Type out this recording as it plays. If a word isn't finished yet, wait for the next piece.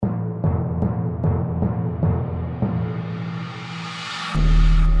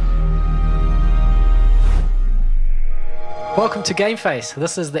Welcome to Game Face.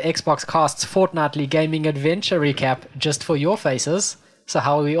 This is the Xbox Cast's fortnightly gaming adventure recap just for your faces. So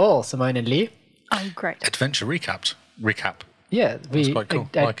how are we all, Simone and Lee? I'm great. Adventure recap. Yeah, we quite cool.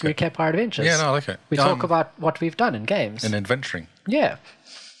 I like it. recap our adventures. Yeah, no, I like it. We talk about what we've done in games. And adventuring. Yeah.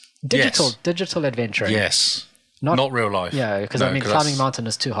 Yes. Digital adventuring. Yes. Not real life. Yeah, because No, climbing that's- mountain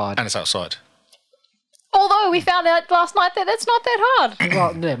is too hard. And it's outside. Although we found out last night that it's not that hard.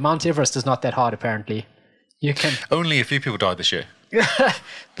 Well, no, Mount Everest is not that hard, apparently. You can, Only a few people died this year.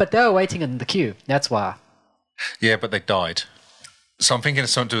 but they were waiting in the queue. That's why. Yeah, but they died. So I'm thinking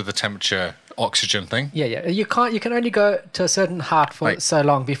it's something to do with the temperature, oxygen thing. Yeah. You can only go to a certain height for Right. so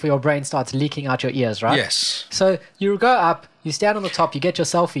long before your brain starts leaking out your ears, right? Yes. So you go up, you stand on the top, you get your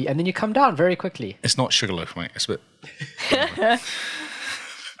selfie, and then you come down very quickly. It's not Sugarloaf, mate. It's a bit...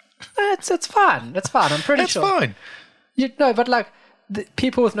 It's fine. It's fine. I'm pretty It's sure. fine. But like the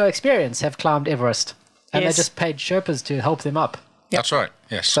people with no experience have climbed Everest, and Yes. they just paid Sherpas to help them up. That's right.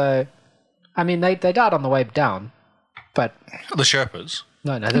 Yes. So, I mean, they died on the way down, but The Sherpas.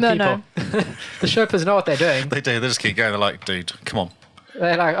 the No, people, no. the Sherpas know what they're doing. They do. They just keep going. They're like, dude, come on.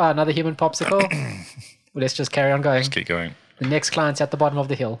 They're like, oh, another human popsicle. Well, let's just carry on going. Just keep going. The next client's at the bottom of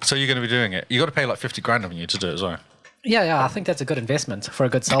the hill. So you're going to be doing it. You got to pay like 50 grand on you to do it as well. Yeah, I think that's a good investment for a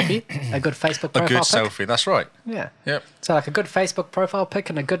good selfie, a good Facebook A profile good pic. selfie. That's right. Yeah. Yep. So like a good Facebook profile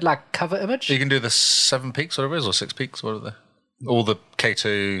pic and a good like cover image. You can do the 7 peaks, whatever it is, or 6 peaks, whatever they all the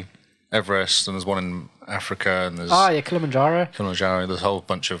K2, Everest, and there's one in Africa, and there's Oh yeah, Kilimanjaro. Kilimanjaro. There's a whole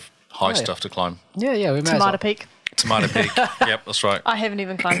bunch of high yeah. stuff to climb. Yeah, we may as Tomato well. Peak. Tomato Peak. Yep, that's right. I haven't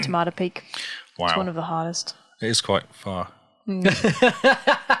even climbed Tomato Peak. Wow. It's one of the hardest. It is quite far.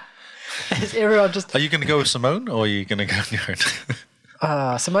 Is everyone just Are you going to go with Simone, or are you going to go on your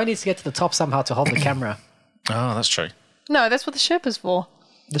own? Simone needs to get to the top somehow to hold the camera. Oh, that's true. No, that's what the Sherpa's for.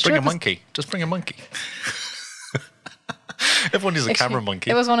 The Bring a Sherpas- monkey. Just bring a monkey. Everyone needs a camera Actually,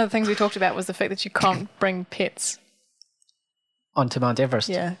 monkey. It was one of the things we talked about was the fact that you can't bring pets. onto Mount Everest.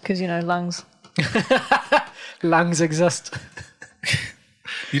 Yeah, because, lungs. Lungs exist.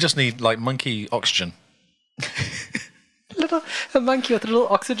 You just need like monkey oxygen. A monkey with a little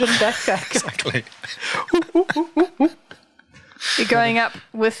oxygen backpack. Exactly. You're going up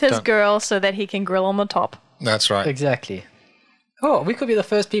with his Done. girl so that he can grill on the top. That's right. Exactly. Oh, we could be the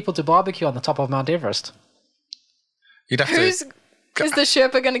first people to barbecue on the top of Mount Everest. You'd have Is to. the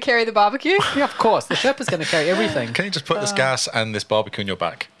Sherpa going to carry the barbecue? Yeah, of course. The Sherpa's going to carry everything. Can you just put this gas and this barbecue on your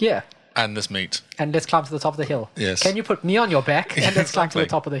back Yeah. and this meat? And let's climb to the top of the hill. Yes. Can you put me on your back and let's climb to the Exactly.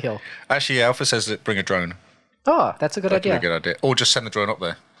 top of the hill? Actually, yeah, Alpha says that bring a drone. Oh, that's a good That'd be idea. a good idea. Or just send the drone up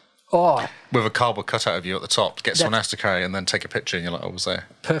there Oh, with a cardboard cutout of you at the top. Get someone That's- else to carry, and then take a picture, and you're like, "I was there."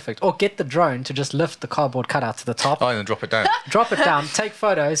 perfect. Or get the drone to just lift the cardboard cutout to the top, Oh, and then drop it down. drop it down, take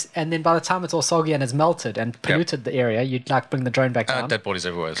photos, and then by the time it's all soggy and it's melted and polluted the area, you'd like bring the drone back down. Dead bodies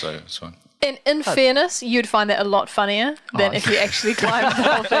everywhere, so it's fine. In fairness, you'd find that a lot funnier than if you actually climbed the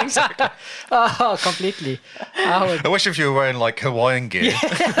whole thing. Oh, completely. I would I wish if you were wearing like Hawaiian gear,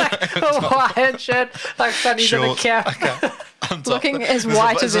 Hawaiian shirt, like Sunny's in a Short. cap. on top. Looking as There's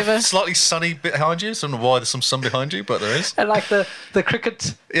white there's as ever. a slightly sunny bit behind you. So I don't know why there's some sun behind you, but there is. And like the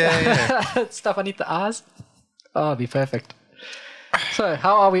cricket Yeah. stuff underneath the eyes. Oh, it'd be perfect. So,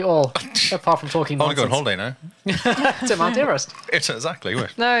 how are we all, apart from talking I want to go on nonsense? holiday now. To Mount Everest. It's exactly. We're-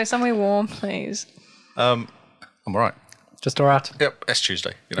 No, somewhere warm, please. I'm all right. Just all right. Yep, it's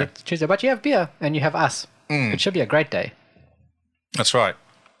Tuesday. You know, It's Tuesday, but you have beer and you have us. It should be a great day. that's right.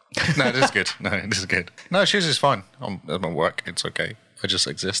 No, it is good. No, it is good. No, Tuesday's fine. I'm at work. It's okay. I just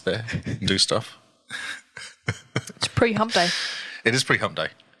exist there and do stuff. It's pre-hump day. It is pre-hump day.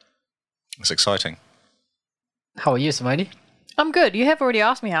 It's exciting. How are you, Simone? I'm good. You have already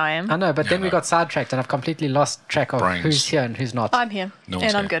asked me how I am. I know, but then we no. got sidetracked and I've completely lost track of Brains. who's here and who's not. I'm here, No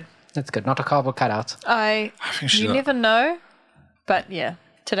one's and I'm here. good. That's good. Not a cardboard cutout. I think she's You not- never know, but yeah,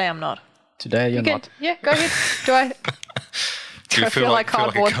 today I'm not. Today you're You not. can, yeah, go ahead. Do I? Do you I feel feel like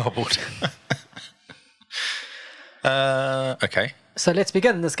like a cardboard? Okay. So let's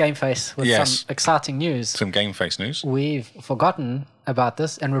begin this game face with Yes. some exciting news. Some game face news. We've forgotten about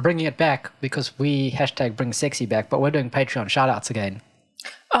this and we're bringing it back because we hashtag bring sexy back, but we're doing Patreon shoutouts again.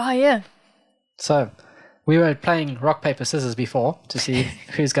 Oh yeah. So we were playing rock, paper, scissors before to see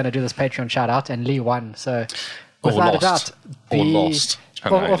who's going to do this Patreon shout out, and Lee won. So Or without a doubt, lost. Or lost.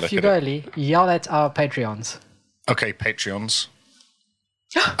 Depending on how you off look you at go, it. Lee. Yell at our Patreons. Okay, Patreons.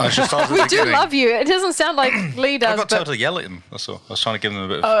 I should start at the We do beginning. love you. It doesn't sound like Lee I does, got told but to yell at him. That's all. I was trying to give them a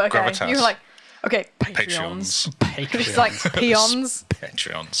bit of oh, okay. gravitas. You were like, okay, Patreons. Patreons. It's like peons.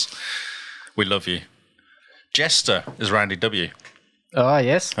 Patreons. We love you. Jester is Randy W. Oh,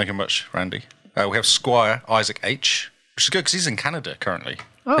 yes. Thank you very much, Randy. We have Squire Isaac H, which is good because he's in Canada currently.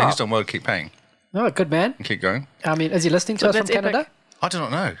 Oh. So he's done well to keep paying Oh, good man. and keep going. I mean, is he listening to So us from that's epic. Canada? I do not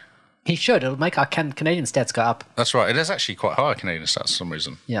know. He should. It'll make our Canadian stats go up. That's right. It is actually quite high Canadian stats for some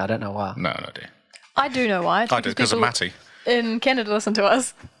reason. Yeah, I don't know why. No idea. I do know why. It's I do because of people Matty. in Canada listen to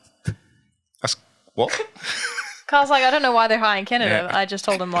us. That's what? Carl's like, I don't know why they're high in Canada. Yeah. I just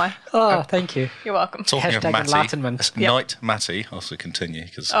told him why. Oh, thank you. You're welcome. Talking of Hashtag Matty, enlightenment. Yep. Knight Matty. Also continue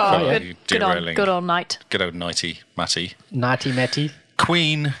because Oh, you good on, derailing. good old night. Good old Nighty Matty. Nighty Matty.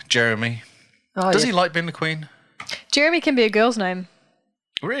 Queen Jeremy. Oh, Does yeah. he like being the Queen? Jeremy can be a girl's name.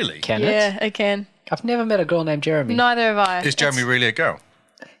 Really? Can Yeah, it? it can. I've never met a girl named Jeremy. Neither have I. Is Jeremy really a girl?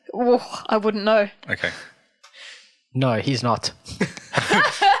 I wouldn't know. Okay. No, he's not.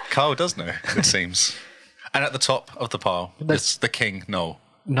 Carl does know, it seems. And at the top of the pile, it's the King, Noel.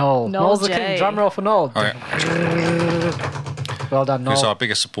 Noel. Noel Noel's the J. king. Drum roll for Noel. Okay. Well done, Who's Noel. our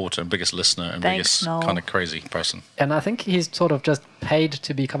biggest supporter and biggest listener and Thanks, biggest Noel. kind of crazy person. And I think he's sort of just paid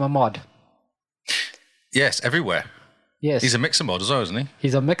to become a mod. Yes, everywhere. Yes. He's a mixer mod as well, isn't he?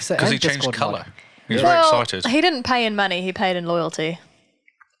 He's a mixer Because and he changed Discord colour. mod, He was very Well, excited. he didn't pay in money. He paid in loyalty.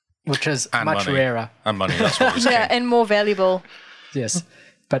 which is And much money. rarer. And money, that's what was Yeah, king. and more valuable. Yes.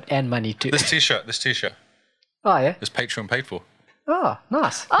 And money too. This t-shirt, Oh, yeah. is Patreon paid for. Oh,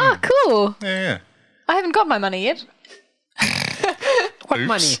 nice. Ah, cool. Yeah, I haven't got my money yet. What Oops.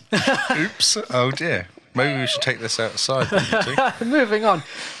 money? Oops. Oh dear. Maybe we should take this outside. then, too. Moving on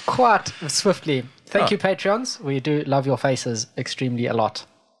quite swiftly. Thank Oh. you, Patreons. We do love your faces extremely a lot.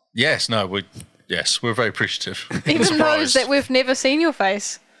 Yes, no, we're very appreciative. Even Surprised. those that we've never seen your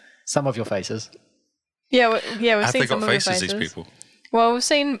face. Some of your faces. Yeah, we've Have seen they some got of your faces, faces. these people? Well, we've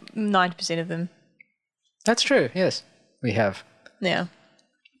seen 90% of them. That's true. Yes, we have. Yeah.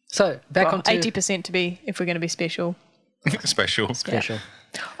 So back Well, onto 80% to be, if we're going to be special. Special. special.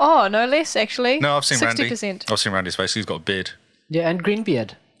 Oh, no less, actually. No, I've seen 60%. Randy. I've seen Randy's face. He's got a beard. Yeah, and green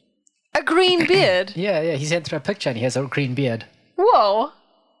beard. A green beard? Yeah, he sent through a picture and he has a green beard. Whoa.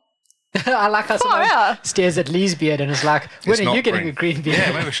 I like how Far someone out. stares at Lee's beard and is like, when It's are not you getting a green beard?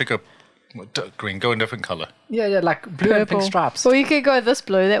 Yeah, maybe we should go green. Go in a different colour. Yeah, like blue and pink Purple. stripes. Well, you could go this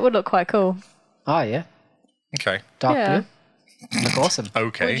blue. That would look quite cool. Oh, yeah. Okay. Dark Yeah. blue. Look awesome.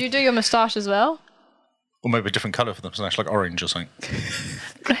 Okay. Would you do your moustache as well? Or maybe a different colour for them, so like orange or something.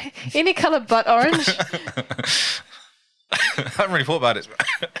 Any colour but orange? I haven't really thought about it.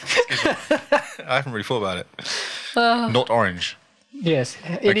 Excuse me. I haven't really thought about it. Not orange. Yes,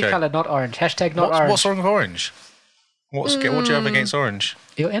 any Okay. colour, not orange. Hashtag not orange. What's wrong with orange? What do you have against orange?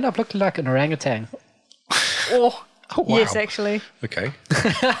 You'll end up looking like an orangutan. Oh, Oh, wow. yes, actually. Okay.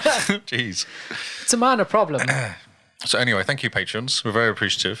 Jeez. It's a minor problem. So anyway, thank you, patrons. We're very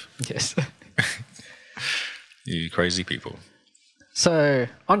appreciative. Yes. You crazy people. So,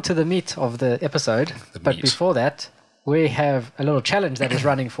 on to the meat of the episode. But meat. before that, we have a little challenge that is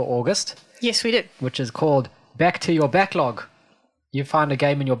running for August, Yes, we did. which is called Back to Your Backlog. You find a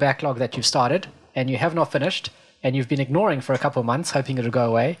game in your backlog that you've started and you have not finished, and you've been ignoring for a couple of months, hoping it'll go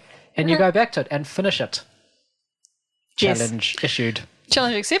away, and you go back to it and finish it. Yes. Challenge issued.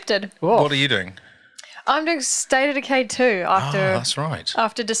 Challenge accepted. Whoa. What are you doing? I'm doing State of Decay 2 Ah, that's right.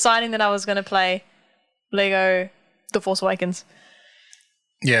 after deciding that I was going to play Lego The Force Awakens.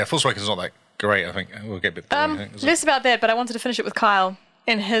 Yeah, Force Awakens is not that great, I think. We'll get a bit boring, I think, is it? Less about that, but I wanted to finish it with Kyle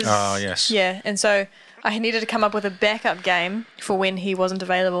and his. Ah, yes. Yeah, and so I needed to come up with a backup game for when he wasn't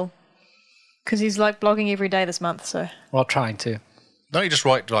available. Because he's like blogging every day this month, so. Well, trying to. Don't you just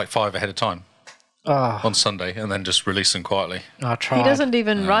write like 5 ahead of time Oh, on Sunday and then just release them quietly? I tried. He doesn't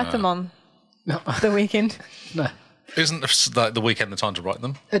even write them on the weekend. No. Isn't like the weekend the time to write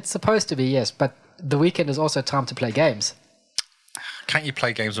them? It's supposed to be, yes, but the weekend is also time to play games. Can't you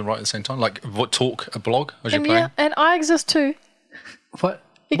play games and write at the same time? Like talk a blog as you're And playing? yeah, and I exist too. What?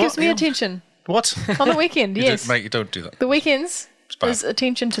 He gives me Yeah. attention What? on the weekend, You yes. don't, mate, you don't do that. The weekends bad. is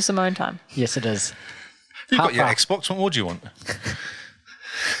attention to Simone time. Yes, it is. You've How got your far? Xbox. What more do you want?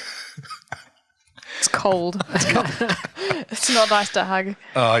 It's cold. It's not nice to hug.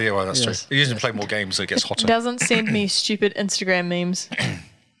 Oh, yeah, well, that's Yes. true. You usually play more games, so it gets hotter. Doesn't send me stupid Instagram memes.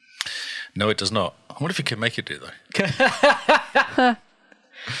 No, it does not. I wonder if you can make it do, though.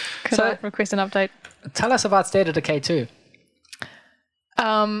 Could So- I request an update? Tell us about State of Decay 2.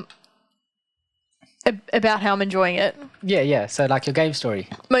 About how I'm enjoying it. Yeah. So, like your game story.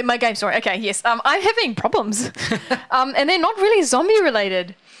 My game story. Okay, yes. I'm having problems, and they're not really zombie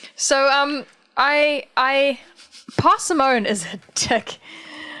related. So I Parsimone is a dick.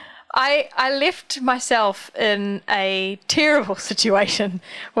 I left myself in a terrible situation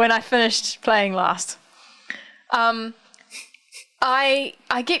when I finished playing last. I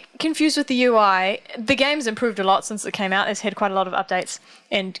get confused with the UI. The game's improved a lot since it came out. It's had quite a lot of updates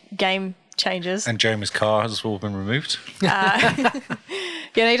and game changes. And Jeremy's car has all been removed. Yeah,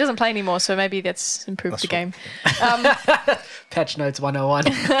 he doesn't play anymore, so maybe that's improved the game. Patch notes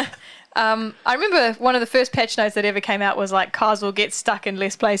 101. I remember one of the first patch notes that ever came out was like cars will get stuck in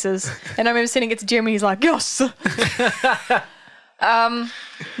less places, and I remember sending it to Jeremy. He's like, "Yes." No,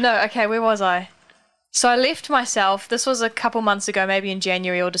 okay, where was I? So I left myself. This was a couple months ago, maybe in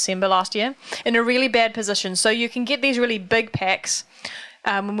January or December last year, in a really bad position. So you can get these really big packs.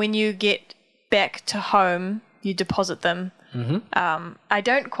 When you get back to home, you deposit them. Mm-hmm. I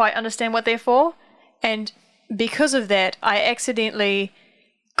don't quite understand what they're for, and because of that, I accidentally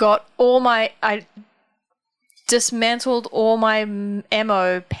I dismantled all my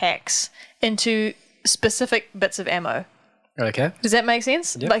ammo packs into specific bits of ammo. Okay. Does that make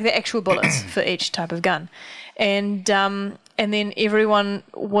sense? Yep. Like the actual bullets for each type of gun. And then everyone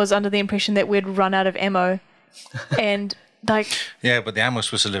was under the impression that we'd run out of ammo. And like... Yeah, but the ammo's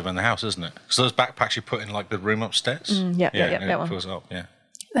supposed to live in the house, isn't it? So those backpacks you put in like the room upstairs? Yeah, that one. Fills up, yeah.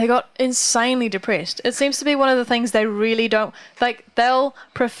 They got insanely depressed. It seems to be one of the things they really don't... Like, they'll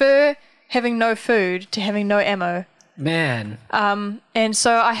prefer having no food to having no ammo. Man. And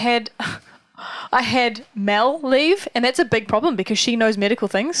so I had Mel leave, and that's a big problem because she knows medical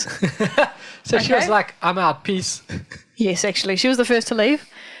things. So she was like, I'm out, peace. Yes, actually. She was the first to leave.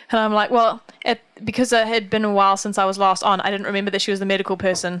 And I'm like, well, because it had been a while since I was last on, I didn't remember that she was the medical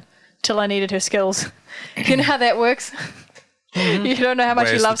person till I needed her skills. You know how that works? Mm-hmm. You don't know how much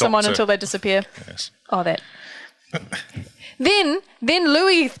Where's you love the someone doctor? until they disappear. Yes. Oh, that. Then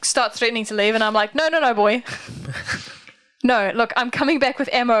Louis starts threatening to leave, and I'm like, no, boy. No, look, I'm coming back with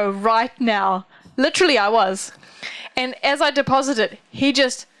ammo right now. Literally, I was. And as I deposit it, he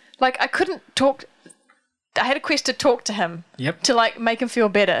just, like, I couldn't talk. I had a quest to talk to him. Yep. To, like, make him feel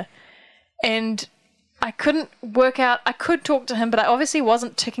better. And I couldn't work out. I could talk to him, but I obviously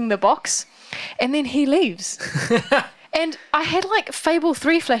wasn't ticking the box. And then he leaves. And I had, like, Fable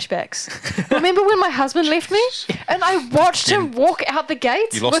 3 flashbacks. Remember when my husband left me? And I watched him walk out the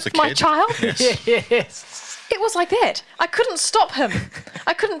gate You lost with the my kid? child? Yes. It was like that. I couldn't stop him.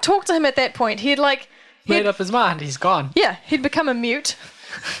 I couldn't talk to him at that point. He'd Made up his mind. He's gone. yeah, he'd become a mute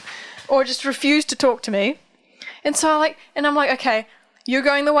or just refused to talk to me. And so I'm like, okay, you're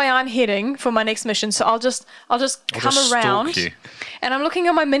going the way I'm heading for my next mission, so I'll just come just around. stalk you. And I'm looking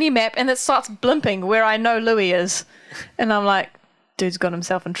on my mini map, and it starts blimping where I know Louis is. And I'm like, dude's got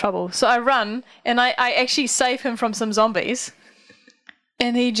himself in trouble. So I run, and I actually save him from some zombies.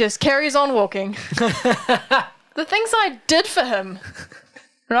 And he just carries on walking. The things I did for him.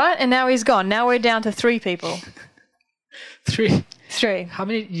 Right? And now he's gone. Now we're down to 3 people. 3. 3. How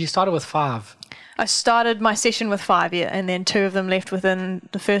many? You started with 5. I started my session with 5, yeah, and then 2 of them left within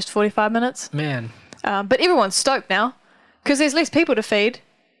the first 45 minutes. Man. But everyone's stoked now because there's less people to feed.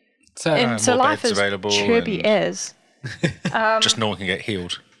 So, And so more life beds is available chirpy and- as. Just no one can get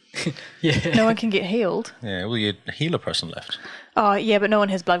healed. yeah. No one can get healed. Yeah, well, you a healer person left. Oh, yeah, but no one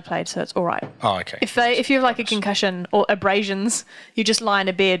has blood plague, so it's all right. Oh, okay. If you have like a concussion or abrasions, you just lie in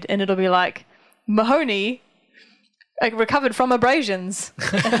a bed and it'll be like, Mahoney recovered from abrasions.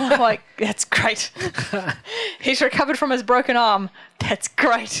 And I'm like, that's great. He's recovered from his broken arm. That's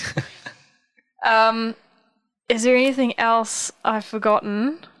great. Is there anything else I've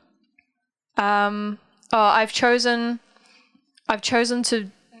forgotten? I've chosen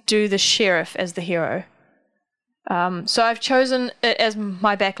to do the sheriff as the hero. So I've chosen it as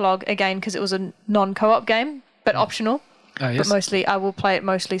my backlog again because it was a non-co-op game, but optional. Oh, yes. But mostly I will play it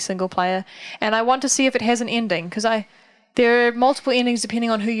mostly single player, and I want to see if it has an ending because there are multiple endings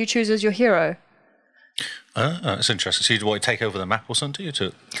depending on who you choose as your hero. That's interesting. So you want to take over the map or something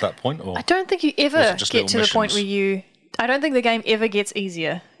to that point, or I don't think you Or ever is it just get to little the point where missions? I don't think the game ever gets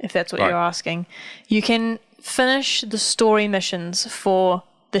easier, if that's what Right. you're asking. You can finish the story missions for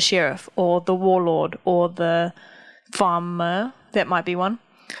the sheriff or the warlord or the farmer. That might be one.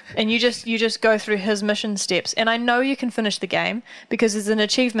 And you just go through his mission steps. And I know you can finish the game because there's an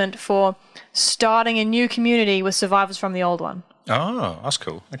achievement for starting a new community with survivors from the old one. oh, that's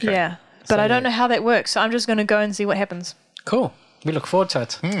cool. Okay. Yeah. But I don't know how that works, so I'm just going to go and see what happens. Cool. We look forward to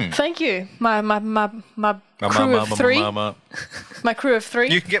it. Thank you. My crew of 3. My crew of 3.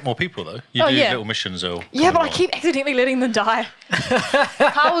 You can get more people though. You Oh, do yeah. little missions or Yeah, but I keep accidentally letting them die.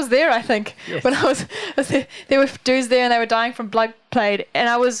 I was there, I think, when I was there. There were dudes there and they were dying from blood plague, and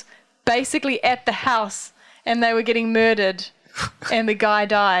I was basically at the house and they were getting murdered, and the guy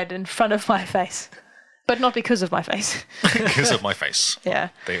died in front of my face. but not because of my face. Because of my face. Yeah.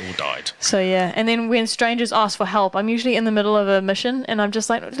 They all died. So yeah, and then when strangers ask for help, I'm usually in the middle of a mission, and I'm just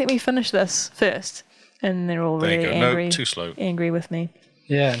like, let me finish this first, and they're all There you really go. angry, No, too slow. angry with me.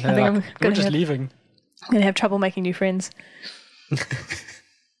 Yeah, no, I think I'm we're gonna just have- leaving. I'm gonna have trouble making new friends.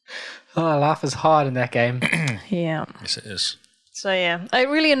 Oh, life is hard in that game. Yeah. Yes, it is. So yeah, I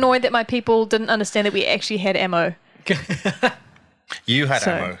really annoyed that my people didn't understand that we actually had ammo. You had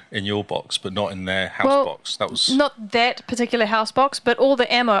So- ammo in your box, but not in their house Well, box. That was Not that particular house box, but all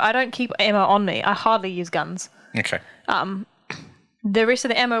the ammo. I don't keep ammo on me. I hardly use guns. okay. The rest of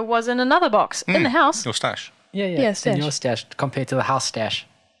the ammo was in another box in the house. Your stash. Yeah, Yeah, in stash. your stash compared to the house stash.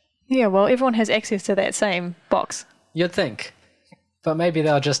 Yeah, well, everyone has access to that same box. You'd think. But maybe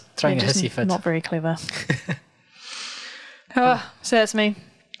they're just throwing They're a just hissy fit. Not very clever. Oh, so that's me.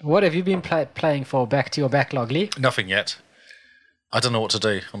 What have you been playing for Back to Your Backlog, Lee? Nothing yet. I don't know what to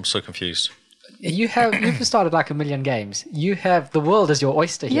do. I'm so confused. You've started like a million games. You have the world as your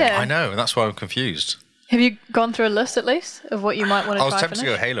oyster here. Yeah. I know, and that's why I'm confused. Have you gone through a list at least of what you might want to I was try tempted to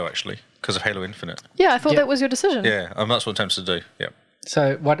finish? go Halo actually because of Halo Infinite. Yeah, I thought Yeah. that was your decision. Yeah, that's what I'm tempted to do. Yeah.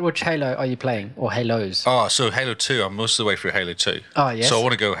 So which Halo are you playing? Or Halos? Oh, so Halo 2. I'm most of the way through Halo 2. Oh, yes. So I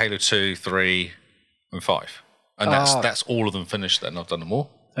want to go Halo 2, 3, and 5, and that's all of them finished. Then I've done them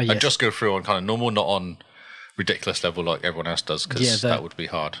all. Oh, yes. And just go through on kind of normal, not on ridiculous level like everyone else does, because Yeah, that would be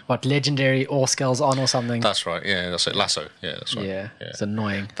hard. What, legendary all skills on or something? That's right. Yeah, that's it. Lasso. Yeah, that's right. yeah, it's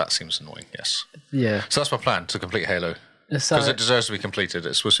annoying. That seems annoying. Yes. Yeah. So that's my plan to complete Halo So, because it deserves to be completed.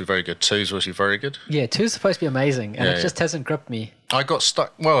 It's supposed to be very good. 2 is supposed to be very good. yeah, 2's supposed to be amazing, and Yeah, it yeah. just hasn't gripped me. I got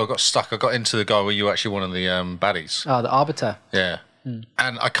stuck. Well, I got stuck. I got into the guy where you were actually one of the baddies. Oh, the Arbiter. Yeah. Hmm.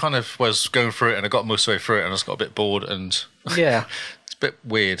 And I kind of was going through it, and I got most of the way through it, and I just got a bit bored, and Yeah. it's a bit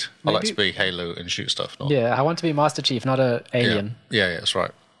weird. I like Maybe- to be Halo and shoot stuff. Not, Yeah, I want to be Master Chief, not a yeah. alien. Yeah, that's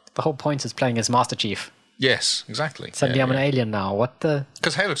right. The whole point is playing as Master Chief. Yes, exactly. Suddenly I'm an alien now. What the?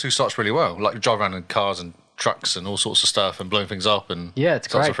 Because Halo 2 starts really well. Like, you drive around in cars and trucks and all sorts of stuff and blowing things up, and Yeah, it's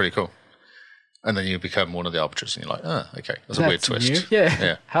starts great. off really cool. And then you become one of the arbiters, and you're like, oh, okay, that's a weird That's twist. new. Yeah.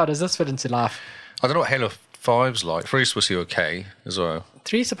 Yeah. How does this fit into life? I don't know what Halo 5's like. 3's supposed to be okay as well.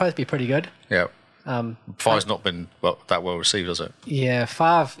 3's supposed to be pretty good. Yeah. Um, 5's not been that well received, has it? yeah,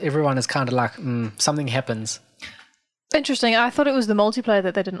 5, everyone is kind of like, something happens. Interesting. I thought it was the multiplayer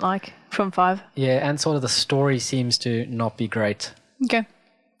that they didn't like from 5. Yeah, and sort of the story seems to not be great. Okay.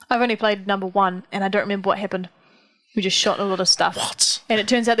 I've only played number 1, and I don't remember what happened. We just shot a lot of stuff. What? And it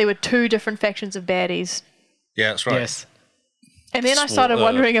turns out there were 2 different factions of baddies. Yeah, that's right. Yes. And then I started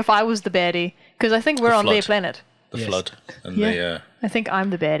wondering if I was the baddie, because I think we're on their Flood. planet. The Yes. Flood and Yeah. the I think I'm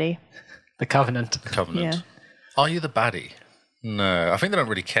the baddie. The Covenant. Covenant. Yeah. Are you the baddie? No, I think they don't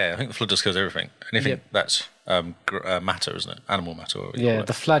really care. I think the Flood just kills everything. Anything Yep. that's matter, isn't it? Animal matter. Or what you Yeah, call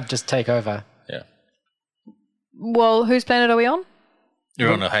the it. Flood just take over. Yeah. Well, whose planet are we on?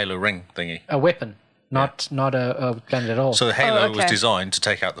 You're on a Halo ring thingy. A weapon, not a planet at all. So the Halo was okay. designed to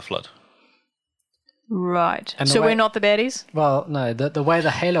take out the Flood. Right. And the So way- we're not the baddies? Well, no, the way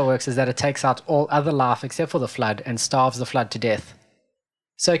the Halo works is that it takes out all other life except for the Flood and starves the Flood to death.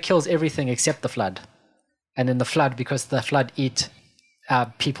 So it kills everything except the Flood. And then the Flood, because the Flood eat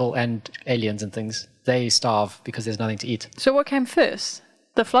people and aliens and things, they starve because there's nothing to eat. So what came first?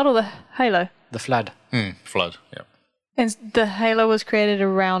 The Flood or the Halo? The Flood. Flood. Yeah. And the Halo was created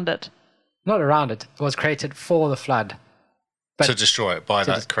around it. Not around it. It was created for the Flood. But- to destroy it by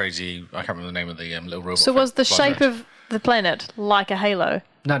that dis- crazy. I can't remember the name of the little robot. So thing. was the Flying shape around. of the planet like a Halo?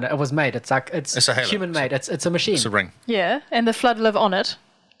 No, it was made. It's like, It's a Halo. human made. It's a machine. It's a ring. Yeah. And the Flood live on it?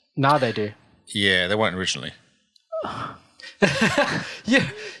 Now they do. Yeah, they weren't originally.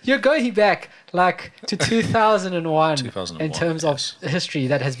 You're going back like to 2001, 2001, in terms yes. of history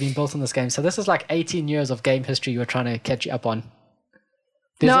that has been built in this game. So this is like 18 years of game history you're trying to catch you up on.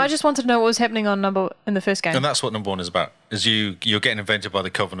 No, I just wanted to know what was happening in the first game. And that's what number 1 is about. Is you're getting invented by the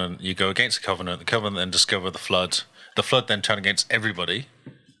Covenant. You go against the Covenant then discover the Flood. The Flood then turn against everybody,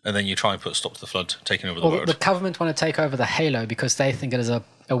 and then you try and put a stop to the Flood taking over the Well, world. the government want to take over the Halo because they think it is a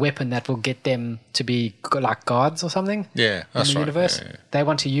weapon that will get them to be like gods or something. Yeah, that's in the right. universe. Yeah, yeah. They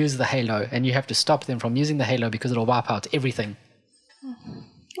want to use the Halo, and you have to stop them from using the Halo because it'll wipe out everything.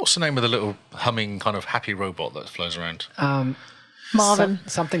 What's the name of the little humming kind of happy robot that flows around? Marvin.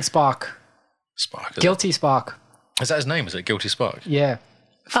 Something Spark. Spark. Guilty Spark. Is that his name? Is it Guilty Spark? Yeah.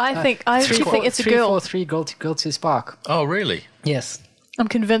 I actually think it's a girl. 343 Guilty Spark. Oh, really? Yes. I'm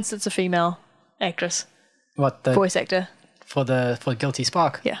convinced it's a female actress, What the voice actor. for Guilty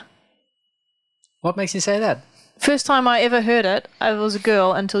Spark? Yeah. What makes you say that? First time I ever heard it, I was a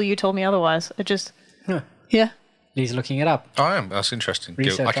girl until you told me otherwise. It just, Huh. yeah. Lee's looking it up. I am. That's interesting.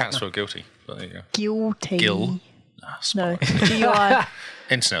 Research I can't up now. spell guilty. But there you go. Guilty. Gil. No. G-I.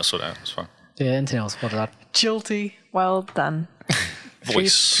 Internet sort out. It's fine. Yeah, internet will spot it out. Guilty. Well done.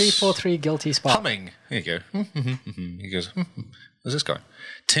 Voice. 343 guilty spark. Humming. Here you go. He goes, who's this guy?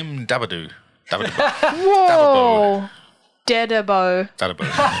 Tim Dabadoo. Dabadoo. Whoa. Dedabo. Dabadoo.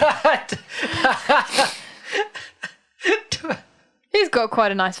 He's got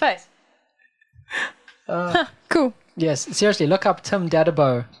quite a nice face. Cool. Yes, seriously, look up Tim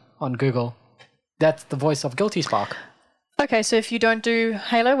Dadabo on Google. That's the voice of Guilty Spark. Okay, so if you don't do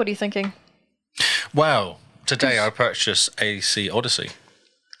Halo, what are you thinking? Well, today I purchased AC Odyssey.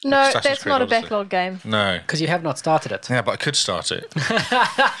 No, Assassin's that's Creed not a Odyssey. backlog game. No. Because you have not started it. Yeah, but I could start it.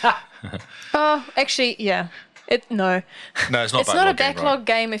 Oh, actually, yeah. No. No, it's not. It's not a game, backlog right?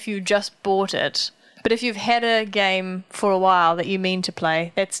 game if you just bought it. But if you've had a game for a while that you mean to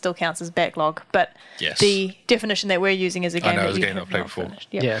play, that still counts as backlog. But Yes. the definition that we're using is a game know, that it's a you game have I've played not before. finished.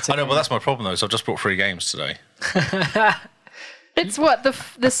 Yeah, it's I know, but that's my problem though. So I've just bought 3 games today. It's what, the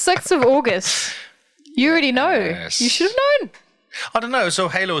 6th of August? You already know. Yes. You should have known. I don't know. So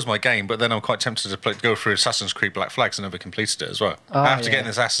Halo is my game, but then I'm quite tempted to go through Assassin's Creed Black Flags and never completed it as well. After yeah. getting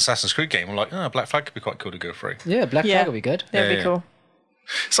this Assassin's Creed game, I'm like, oh, Black Flag could be quite cool to go through. Yeah, Black Yeah. Flag will be good. That'd Yeah, be yeah. cool.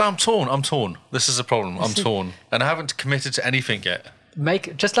 So I'm torn. This is a problem. I'm torn. And I haven't committed to anything yet.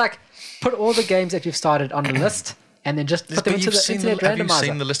 Put all the games that you've started on the list and then just put them But into you've the seen internet have you randomizer.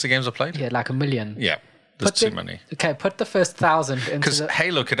 seen the list of games I played? Yeah, like a million. Yeah. There's Put too the- many. Okay, put the first 1,000 into Because the...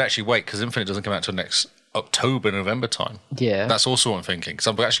 Halo could actually wait because Infinite doesn't come out until next October, November time. Yeah, That's also what I'm thinking. Because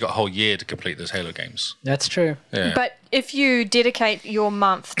I've actually got a whole year to complete those Halo games. that's true. Yeah. But if you dedicate your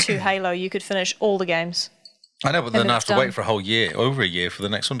month to Halo, you could finish all the games. I know, but then then I have it's to done. wait for a whole year, over a year, for the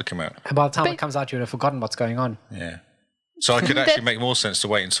next one to come out. And by the time But- it comes out, you would have forgotten what's going on. Yeah. So I could actually make more sense to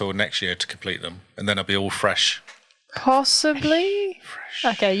wait until next year to complete them, and then I'll be all fresh. Possibly.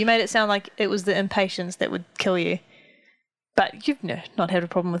 Okay, you made it sound like it was the impatience that would kill you. But you've not had a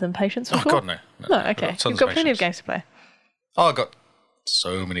problem with impatience Oh, before? God, no. No, I've okay. tons You've got plenty patience. of games to play. Oh, I've got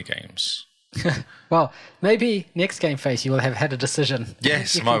so many games. Well, maybe next Game Face you will have had a decision.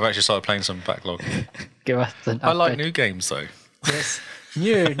 Yes, I might have actually started playing some backlog. Give us an I like update. new games, though. Yes,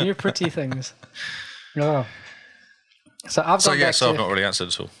 new pretty things. Oh. So I've So, gone yeah, back so to... I've not really answered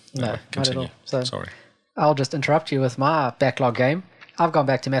at all. No, not at Continue. all. So- Sorry. I'll just interrupt you with my backlog game. I've gone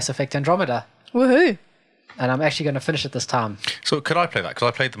back to Mass Effect Andromeda, Woohoo. and I'm actually going to finish it this time. So, could I play that? Because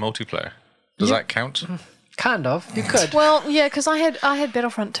I played the multiplayer. Does that count? Kind of. You could. Well, yeah, because I had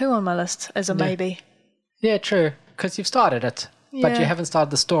Battlefront 2 on my list as a maybe. Yeah, true. Because you've started it, but you Yeah. haven't started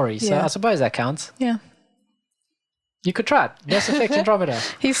the story. So Yeah. I suppose that counts. Yeah. You could try it. Mass Effect Andromeda.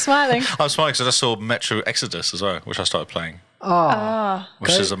 He's smiling. I was smiling because I just saw Metro Exodus as well, which I started playing, Oh,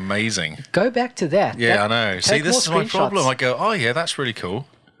 which Go- is amazing. go back to that. Yeah, That- I know. See, take this more is my problem. screenshots. I go, oh, yeah, that's really cool.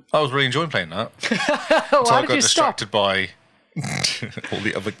 I was really enjoying playing that. Why So I did got you stop? distracted by all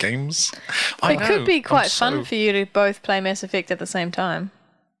the other games. I It know, could be I'm quite so- fun for you to both play Mass Effect at the same time.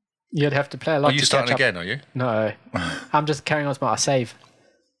 You'd have to play a lot Are you to starting catch up. again, are you? No. I'm just carrying on with my save.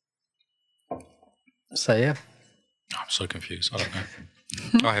 So, yeah. I'm so confused. I don't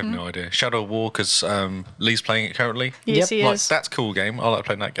know. I have no idea. Shadow Walkers, Lee's playing it currently. Yes, Yep. he Like, is. that's a cool game. I like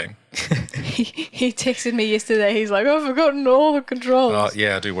playing that game. He texted me yesterday. He's like, I've forgotten all the controls.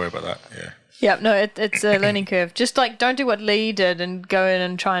 Yeah, I do worry about that. Yeah. Yeah, no, it's a learning curve. Just like, don't do what Lee did and go in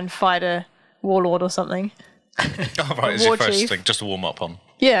and try and fight a warlord or something. Oh, right. It's War your first Chief. thing, just to warm up on.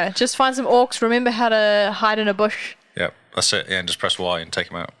 Yeah, just find some orcs. Remember how to hide in a bush. Yeah, that's it. Yeah, and just press Y and take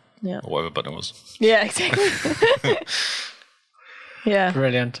them out. Yeah. Or whatever button it was. Yeah, exactly. Yeah.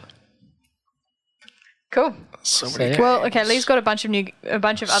 Brilliant. Cool. So So, many yeah. Well, okay, Lee's got a bunch of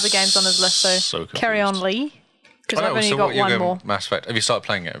other games on his list, so, So carry on, confused. Lee. Because I I've know, only so got what you're one going more. Mass Effect. Have you started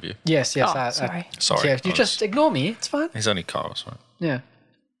playing it, have you? Yes, Oh, yes. sorry. Sorry. Yeah, you just ignore me. It's fine. He's only Carlos, right? Yeah.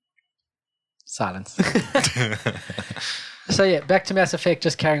 Silence. So yeah, back to Mass Effect,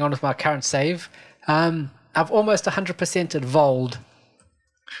 just carrying on with my current save. I've almost 100%ed Vold.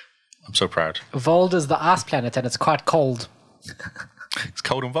 I'm so proud. Vold is the ice planet and it's quite cold. It's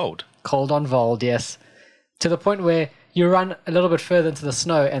cold and bold. Cold on Vold, yes. To the point where you run a little bit further into the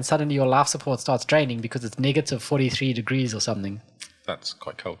snow and suddenly your life support starts draining because it's negative 43 degrees or something. That's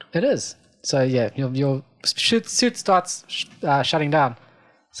quite cold. It is. So yeah, your suit starts shutting down.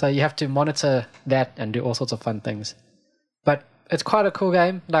 So you have to monitor that and do all sorts of fun things. But it's quite a cool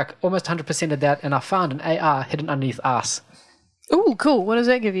game, like almost 100% of that, and I found an AR hidden underneath ice. Ooh, cool. What does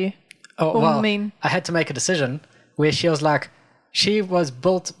that give you? Oh, What well, I mean- I had to make a decision where she was like, she was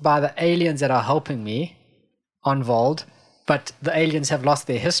built by the aliens that are helping me on Vold, But the aliens have lost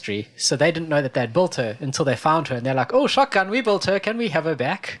their history, so they didn't know that they'd built her until they found her, and they're like, "Oh, shotgun, we built her. Can we have her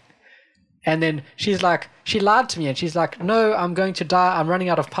back?" And then she's like, she lied to me, and she's like, "No, I'm going to die. I'm running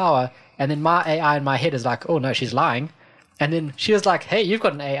out of power." And then my AI in my head is like, "Oh no, she's lying." And then she was like, "Hey, you've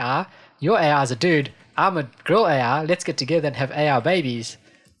got an AR. Your AR is a dude. I'm a girl AR. Let's get together and have AR babies."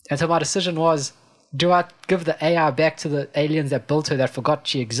 And so my decision was, do I give the AR back to the aliens that built her that forgot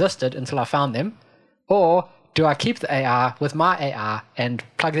she existed until I found them? Or do I keep the AR with my AR and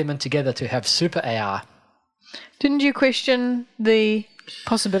plug them in together to have super AR? Didn't you question the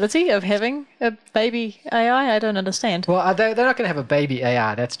possibility of having a baby AI? I don't understand. Well, they're not going to have a baby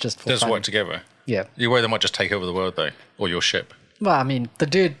AR. That's just for Just fun. work together. Yeah. You worry they might just take over the world, though, or your ship. Well, I mean, the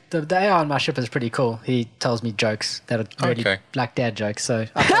dude, the AR on my ship is pretty cool. He tells me jokes that are really Okay. like dad jokes, so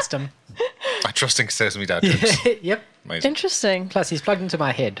I trust him. I trust him 'cause he tells me dad jokes. Yep. Amazing. Interesting. Plus, he's plugged into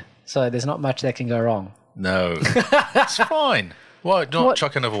my head, so there's not much that can go wrong. No, it's fine. Why not What-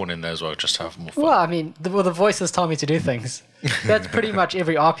 chuck another one in there as well, just to have more fun? Well, I mean, the voices tell me to do things. That's pretty much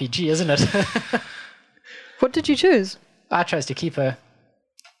every RPG, isn't it? What did you choose? I chose to keep her.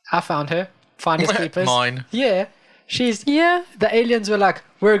 I found her. Finders keepers. Mine. Yeah. She's. Yeah. The aliens were like,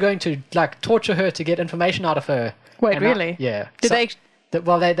 we're going to like torture her to get information out of her. Wait, And I- really? yeah. Did So- they?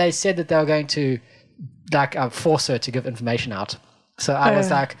 Well, they said that they were going to like force her to give information out. So I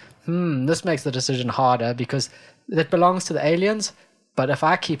was like, this makes the decision harder because it belongs to the aliens. But if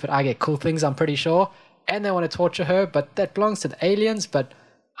I keep it, I get cool things, I'm pretty sure. And they want to torture her, but that belongs to the aliens. But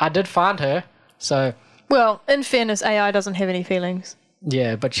I did find her. So Well, in fairness, AI doesn't have any feelings.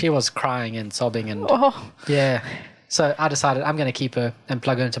 yeah, but she was crying and sobbing and Oh yeah. So I decided I'm going to keep her and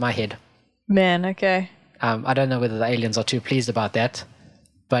plug her into my head. man. Okay. I don't know whether the aliens are too pleased about that.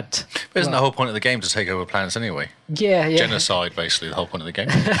 But But isn't the whole point of the game to take over planets anyway? yeah. Genocide, basically, the whole point of the game.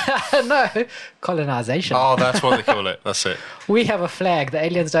 No, colonization. Oh, that's what they call it. That's it. We have a flag. The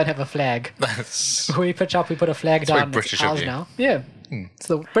aliens don't have a flag. That's We pitch up, we put a flag very down. It's British of ours you. now. Yeah. It's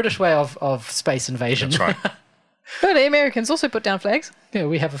the British way of space invasion. that's right. But the Americans also put down flags. Yeah,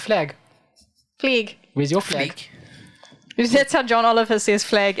 we have a flag. Flag. Where's your flag? That's how John Oliver says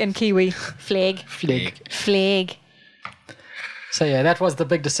flag in Kiwi. Flag. Flag. Flag. So yeah, that was the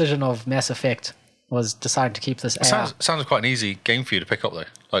big decision of Mass Effect, was deciding to keep this AR. Sounds like quite an easy game for you to pick up, though.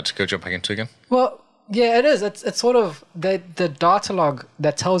 Like to go jump back into again. Well, yeah, it is. It's sort of the data log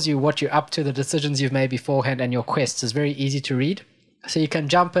that tells you what you're up to, the decisions you've made beforehand, and your quests is very easy to read. So you can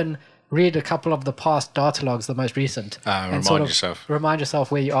jump in, read a couple of the past data logs, the most recent, Remind sort of yourself. Remind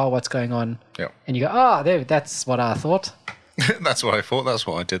yourself where you are, what's going on, Yeah. and you go, oh, there, that's what I thought. That's what I thought. That's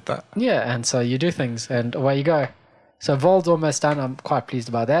why I did that. Yeah, and so you do things, and away you go. So Vold's almost done. I'm quite pleased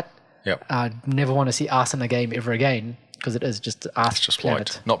about that. Yep. I never want to see Arse in a game ever again because it is just Arse It's just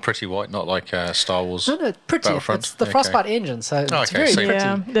planet. white. Not pretty white. Not like Star Wars. No, no, pretty. Battlefront. It's the Okay. Frostbite engine, so it's Okay, very so- pretty.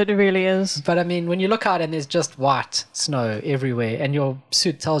 Yeah, that really is. But I mean, when you look out and there's just white snow everywhere, and your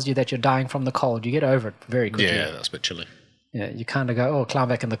suit tells you that you're dying from the cold, you get over it very quickly. Yeah, that's a bit chilly. Yeah, you kind of go, oh, climb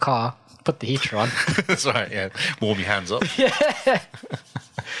back in the car, put the heater on, That's right. Yeah. Warm your hands up.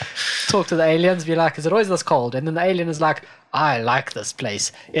 talk to the aliens, be like, is it always this cold? And then the alien is like, I like this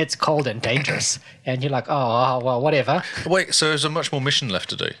place. It's cold and dangerous. And you're like, oh, well, whatever. Wait. So is there much more mission left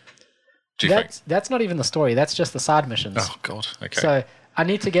to do? Do you think? That's not even the story. That's just the side missions. Oh God. Okay. So I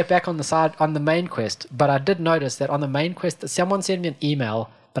need to get back on the main quest, but I did notice that on the main quest, that someone sent me an email,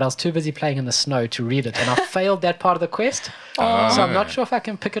 but I was too busy playing in the snow to read it, and I failed that part of the quest. So I'm not sure if I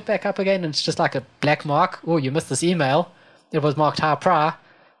can pick it back up again, and it's just like a black mark. Oh, you missed this email. It was marked high prior.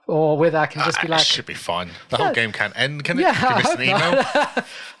 Or whether I can just be It like, should be fine. The whole game can't end, can it? Yeah, If you I miss hope an email.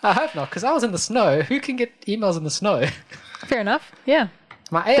 I hope not, because I was in the snow. Who can get emails in the snow? Fair enough. Yeah.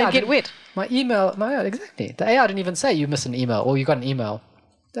 My They AR get didn't- wet. My email, exactly. The AI didn't even say you missed an email or you got an email.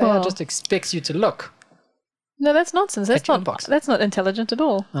 The AI Well. just expects you to look. No, that's nonsense. That's At your not. inbox. That's not intelligent at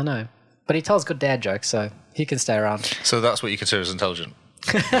all. I know. But he tells good dad jokes, so he can stay around. So that's what you consider as intelligent.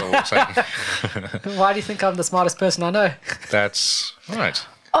 Is that what we're saying? Why do you think I'm the smartest person I know? That's right.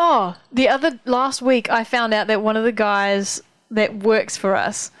 Oh, last week I found out that one of the guys that works for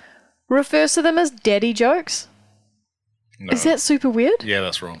us refers to them as daddy jokes. No. Is that super weird? Yeah,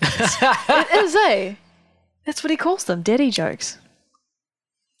 that's wrong. It is, eh? That's what he calls them, daddy jokes.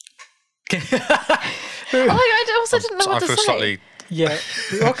 I also didn't know I what to feel say. slightly. Yeah,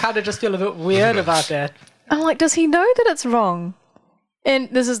 we all kind of just feel a bit weird about that. I'm like, does he know that it's wrong? And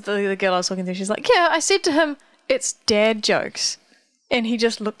this is the girl I was talking to. She's like, yeah, I said to him, it's dad jokes. And he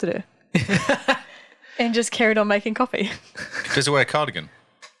just looked at her and just carried on making coffee. Does he wear a cardigan?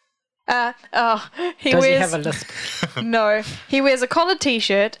 He Does he wears have a lisp? no. He wears a collared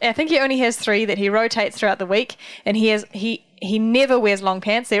t-shirt. I think he only has 3 that he rotates throughout the week, and he never wears long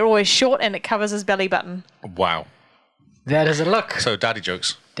pants. They're always short, and it covers his belly button. Wow. That is a look. So daddy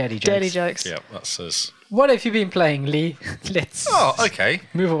jokes. Daddy jokes. Daddy jokes. Yeah, that says. What have you been playing, Lee? Let's Oh, okay.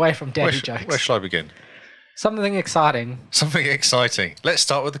 move away from daddy Where jokes. shall I begin? Something exciting. Something exciting. Let's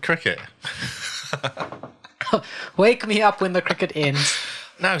start with the cricket. Wake me up when the cricket ends.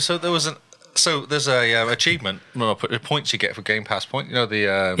 No, so there's a achievement. No, points you get for Game Pass point. You know the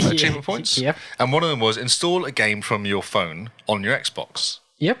achievement points. Yep. And one of them was install a game from your phone on your Xbox.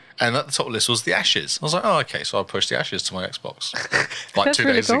 Yep. And at the top of the list was the Ashes. I was like, oh, okay. So I'll push the Ashes to my Xbox. Like That's 2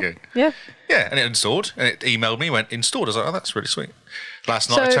 really days cool. ago. Yeah. Yeah, and it installed, and it emailed me, went installed. I was like, oh, that's really sweet.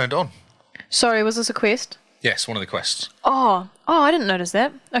 Last night I So- turned it on. Sorry, was this a quest? Yes, one of the quests. Oh, I didn't notice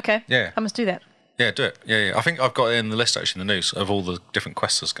that. Okay. Yeah. I must do that. Yeah, do it. Yeah. I think I've got it in the list actually in the news of all the different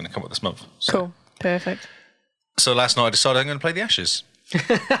quests that's going to come up this month. So. Cool. Perfect. So last night I decided I'm going to play the Ashes,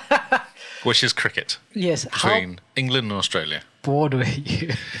 which is cricket Yes. How between England and Australia. bored were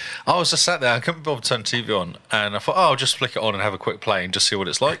you? I was just sat there, I couldn't be bothered to turn the TV on, and I thought, oh, I'll just flick it on and have a quick play and just see what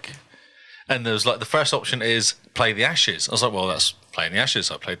it's like. And there was like, the first option is play the Ashes. I was like, well, that's playing the Ashes.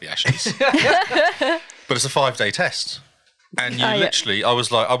 I played the Ashes. But it's a 5-day test. And you literally, I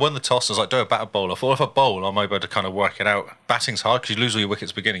was like, I won the toss. I was like, do a batter bowl. I thought if I bowl, I'm able to kind of work it out. Batting's hard because you lose all your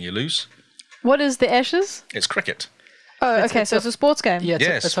wickets at the beginning, you lose. What is the Ashes? It's cricket. Oh, okay. So it's a sports game. Yeah,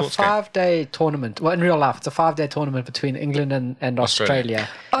 Yeah, it's a sports game. 5-day tournament. Well, in real life, it's a 5-day tournament between England and Australia.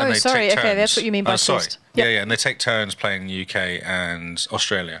 And Oh, they sorry. take Okay, that's turns. what you mean by sorry. test. Yeah, Yep. yeah, and they take turns playing UK and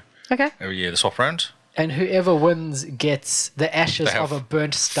Australia Okay. every year. They swap around. And whoever wins gets the ashes They have of a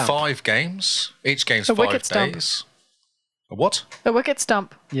burnt stump. 5 games. Each game's A 5 wicket stump. days. A what? A wicket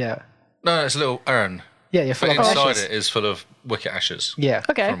stump. Yeah. No, it's a little urn. Yeah, you're full But of inside ashes. it is full of wicket ashes. Yeah.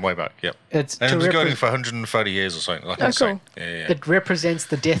 Okay. From way back, yep. It's And to it was going repre- for 130 years or something. Like Oh, insane. cool. Yeah. It represents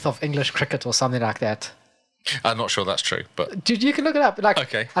the death of English cricket or something like that. I'm not sure that's true, but Dude, you can look it up. Like,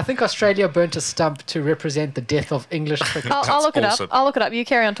 Okay. I think Australia burnt a stump to represent the death of English cricket. I'll look it awesome. up. I'll look it up. You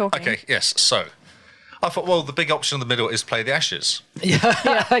carry on talking. okay, yes. So I thought, well, the big option in the middle is play the Ashes,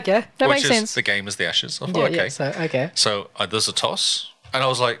 yeah. Okay. That which makes is sense. the game is the Ashes. I thought, Yeah, okay. yeah. So, okay. So there's a toss, and I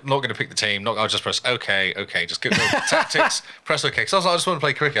was like, not going to pick the team. I'll just press okay, just give tactics, press okay. Because I was like, I just want to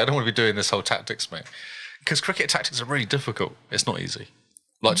play cricket. I don't want to be doing this whole tactics, mate. Because cricket tactics are really difficult. It's not easy.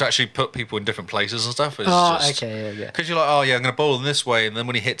 Like to actually put people in different places and stuff. It's Oh, just, okay, yeah. Because you're like, oh yeah, I'm going to bowl in this way, and then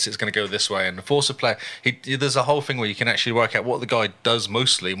when he hits, it's going to go this way. And force a player, there's a whole thing where you can actually work out what the guy does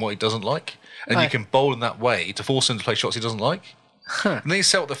mostly and what he doesn't like, and you Right. can bowl in that way to force him to play shots he doesn't like. And then you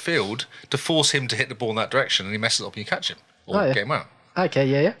set up the field to force him to hit the ball in that direction, and he messes up and you catch him or Oh, yeah. get him out. Okay,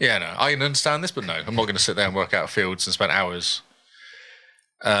 yeah. Yeah, no, I can understand this, but no, I'm not going to sit there and work out fields and spend hours.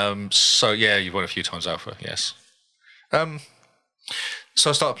 So yeah, you've won a few times alpha, yes. So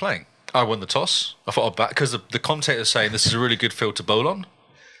I started playing. I won the toss. I thought I'd bat because the commentator was saying this is a really good field to bowl on.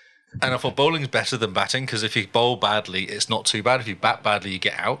 And I thought bowling's better than batting because if you bowl badly, it's not too bad. If you bat badly, you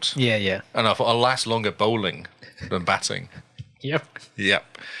get out. Yeah. And I thought I'll last longer bowling than batting. Yep.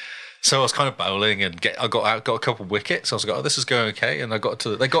 Yep. So I was kind of bowling and I got a couple of wickets. I was like, oh, this is going okay. And they got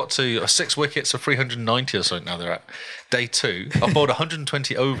to 6 wickets of 390 or something. Now they're at day 2. I bowled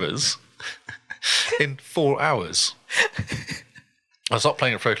 120 overs in 4 hours. I was not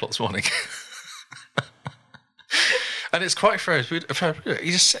playing at 3 o'clock this morning. And it's quite fair.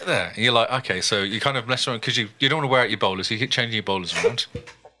 You just sit there and you're like, okay, so you kind of mess around because you don't want to wear out your bowlers. So you keep changing your bowlers around.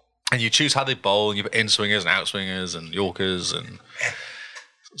 And you choose how they bowl, and you put in swingers and out swingers and Yorkers, and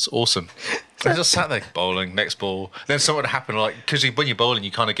it's awesome. I just sat there bowling, next ball. Then something would happen, like, because when you're bowling,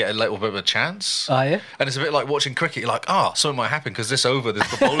 you kind of get a little bit of a chance. Oh, yeah? And it's a bit like watching cricket. You're like, something might happen because this over, the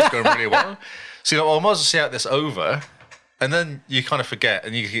bowler's going really well. So you're like, well, I might as well see out this over. And then you kind of forget,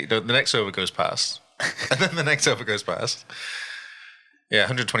 and the next over goes past. And then the next over goes past. Yeah,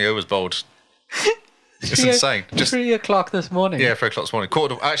 120 overs bowled. It's insane. Just 3 o'clock this morning. yeah, 3 o'clock this morning.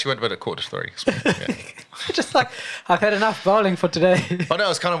 I actually went to bed at 2:45 this morning. Yeah. Just like, I've had enough bowling for today. I know. I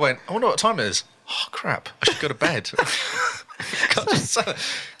was kind of went. I wonder what time it is. Oh crap! I should go to bed.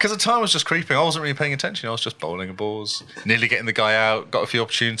 Because the time was just creeping. I wasn't really paying attention. I was just bowling the balls, nearly getting the guy out. Got a few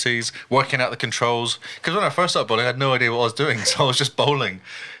opportunities, working out the controls. Because when I first started bowling, I had no idea what I was doing, so I was just bowling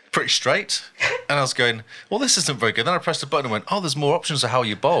pretty straight. And I was going, well, this isn't very good. Then I pressed the button and went, oh, there's more options of how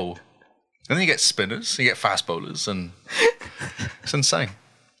you bowl. And then you get spinners, you get fast bowlers, and it's insane.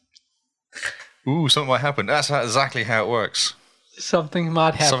 Ooh, something might happen. That's exactly how it works. Something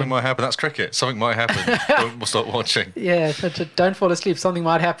might happen. Something might happen. That's cricket. Something might happen. We'll stop watching. Yeah, so don't fall asleep. Something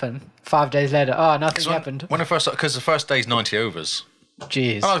might happen. 5 days later, nothing happened. When I first started, because the first day's 90 overs.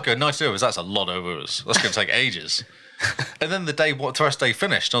 Jeez. And I was going 90 overs. That's a lot of overs. That's going to take ages. And then the first day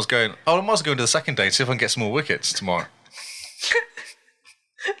finished. I was going, I might as well go into the second day to see if I can get some more wickets tomorrow.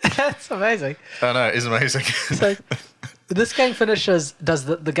 That's amazing. I know, it is amazing. So this game finishes, does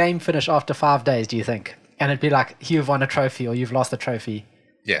the game finish after 5 days, do you think? And it'd be like, you've won a trophy or you've lost a trophy.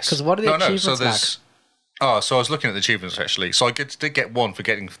 Yes. 'Cause what are the achievements like? Oh, so I was looking at the achievements actually. So I did get one for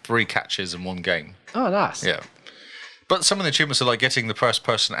getting 3 catches in one game. Oh, nice. Yeah. But some of the achievements are like getting the first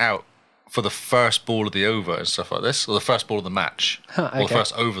person out for the first ball of the over and stuff like this, or the first ball of the match, Huh, or the okay.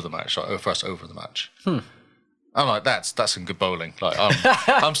 first over of the match, like first over of the match. I'm like, that's some good bowling. Like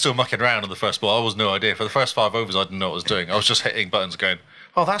I'm still mucking around on the first ball. I was no idea. For the first 5 overs, I didn't know what I was doing. I was just hitting buttons, going,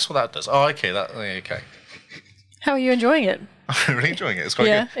 "Oh, that's what that does. Oh, okay, okay." How are you enjoying it? I'm really enjoying it. It's quite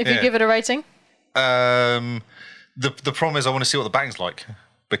Yeah. good. If you give it a rating. The problem is I want to see what the batting's like,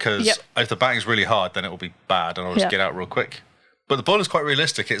 because Yep. if the batting's really hard, then it will be bad, and I'll just Yeah. get out real quick. But the bowling's quite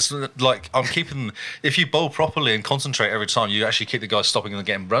realistic. It's like I'm keeping. If you bowl properly and concentrate every time, you actually keep the guys stopping them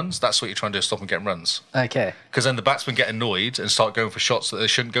getting runs. That's what you're trying to do: stop them getting runs. Okay. Because then the batsmen get annoyed and start going for shots that they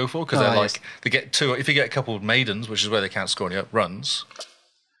shouldn't go for, because they're yes. like they get 2. If you get a couple of maidens, which is where they can't score any runs,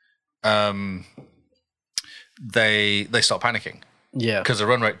 they start panicking. Yeah. Because the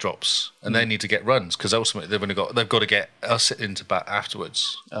run rate drops, and they need to get runs, because ultimately they've got to get us into bat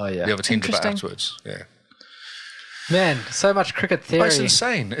afterwards. Oh, yeah. The other team to bat Interesting. afterwards. Yeah, Man, so much cricket theory. it's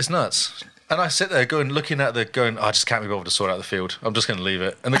insane. It's nuts. And I sit there looking at I just can't be bothered to sort out the field. I'm just going to leave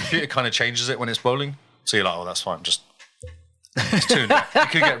it. And the computer kind of changes it when it's bowling. So you're like, oh, that's fine. It's too in depth. You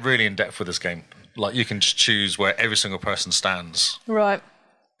could get really in depth with this game. Like you can just choose where every single person stands, Right.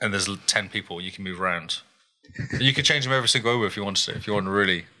 and there's 10 people you can move around. And you could change them every single over if you wanted to. If you want to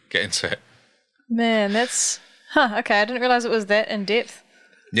really get into it. Man, that's... okay, I didn't realise it was that in depth.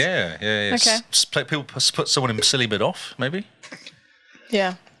 Yeah. Okay. People put someone in silly bit off, maybe.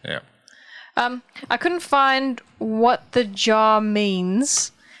 Yeah. Yeah. I couldn't find what the jar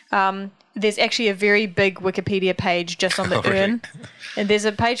means. There's actually a very big Wikipedia page just on the Oh, really? urn. And there's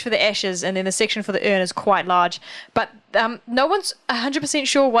a page for the ashes, and then the section for the urn is quite large. But no one's 100%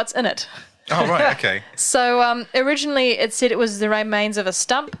 sure what's in it. Oh, right, okay. So originally it said it was the remains of a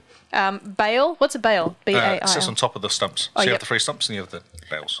stump. Bale. What's a bale? B-A-I-L. It sits on top of the stumps. So you yep. have the 3 stumps and you have the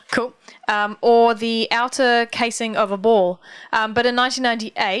bales. Cool. Or the outer casing of a ball. But in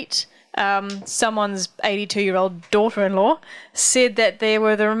 1998, someone's 82-year-old daughter-in-law said that there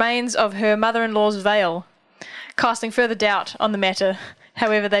were the remains of her mother-in-law's veil, casting further doubt on the matter.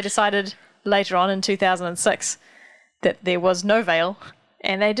 However, they decided later on in 2006 that there was no veil,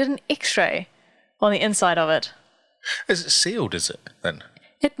 and they did an X-ray on the inside of it. Is it sealed, is it, then?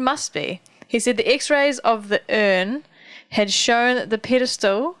 It must be. He said the X-rays of the urn had shown that the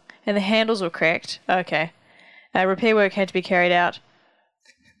pedestal and the handles were cracked. Okay. Repair work had to be carried out.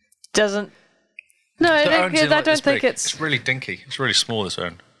 Doesn't... No, I don't think it's... It's really dinky. It's really small, this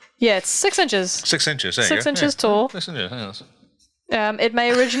urn. Yeah, it's 6 inches. 6 inches, there 6 you go. inches tall. 6 inches, yeah, that's... It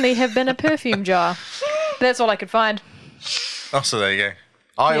may originally have been a perfume jar. That's all I could find. Oh, so there you go.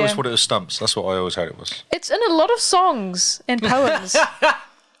 I always Yeah. thought it was stumps. That's what I always heard it was. It's in a lot of songs and poems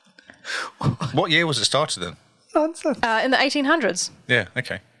What year was it started then? Nonsense. in the 1800s. Yeah,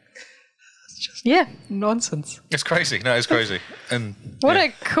 okay. Yeah. Nonsense. It's crazy. No, it's crazy. And What yeah.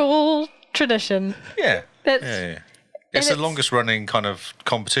 a cool tradition. Yeah. That's- Yeah. It's the it's- longest running kind of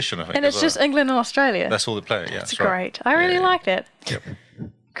competition, I think. And as it's well. just England and Australia. That's all they play. Yeah, It's that's right. great. I really Yeah. like it. Yep.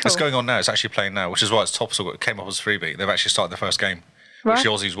 Cool. It's going on now. It's actually playing now, which is why it's top. So it came up as a freebie. They've actually started the first game, Right. which the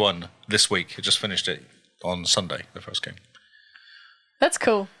Aussies won this week. It just finished it on Sunday, the first game. That's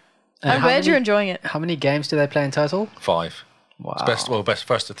cool. And I'm how glad many- you're enjoying it. How many games do they play in total? 5. Wow. It's best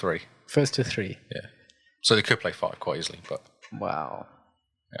first to 3. First to 3. Yeah. So they could play 5 quite easily, but Wow.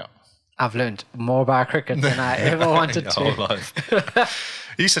 yeah. I've learned more about cricket than I ever wanted Your whole to.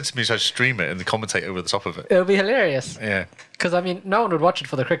 life. You said to me to stream it and commentate over the top of it. It'll be hilarious. Yeah. Because, I mean, no one would watch it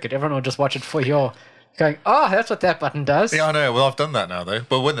for the cricket. Everyone would just watch it for your going, oh, that's what that button does. Yeah, I know. Well, I've done that now, though.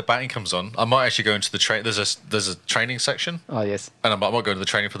 But when the batting comes on, I might actually go into the train. There's a training section, Oh, yes. and I might go to the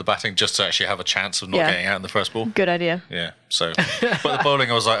training for the batting just to actually have a chance of not Yeah. getting out in the first ball. Good idea. Yeah. So, but the bowling,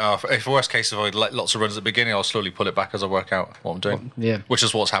 I was like, oh, if worst case, if I let lots of runs at the beginning, I'll slowly pull it back as I work out what I'm doing. Yeah. Which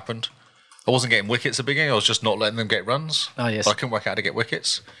is what's happened. I wasn't getting wickets at the beginning. I was just not letting them get runs. Oh, yes. But I couldn't work out how to get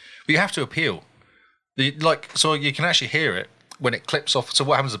wickets. But you have to appeal. So you can actually hear it when it clips off. So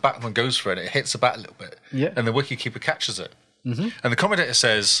what happens? The batsman goes for it. It hits the bat a little bit. Yeah. And the wicketkeeper catches it. Mm-hmm. And the commentator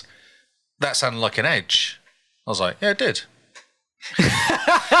says, that sounded like an edge. I was like, yeah, it did.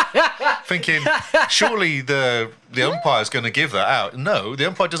 Thinking, surely the umpire's going to give that out. No, the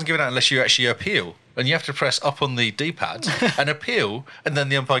umpire doesn't give it out unless you actually appeal. and you have to press up on the D-pad and appeal, and then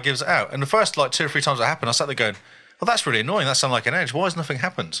the umpire gives it out. And the first 2 or 3 times it happened, I sat there going, "Well, that's really annoying. That sounds like an edge. Why has nothing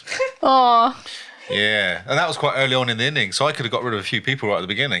happened?" Oh, Yeah, and that was quite early on in the inning, so I could have got rid of a few people right at the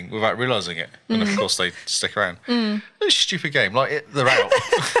beginning without realising it. And of course, they stick around. It's a stupid game. They're out.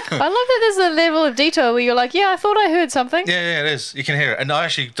 I love that there's a level of detail where you're like, yeah, I thought I heard something. Yeah, it is. You can hear it. And I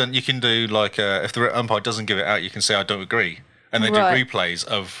actually done. You can do if the umpire doesn't give it out, you can say I don't agree, and they Right. do replays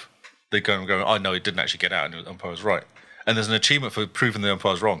of they going, I know it didn't actually get out, and the umpire was right. And there's an achievement for proving the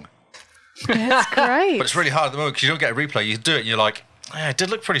umpire's wrong. That's great. But it's really hard at the moment because you don't get a replay. You do it, and you're like, yeah, it did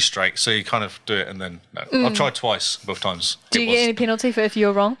look pretty straight. So you kind of do it, and then no. I've tried twice, both times. Do you get any penalty for if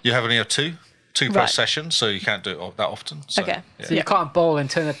you're wrong? You only have two per Right. session, so you can't do it that often. So, Okay. Yeah. So you can't bowl and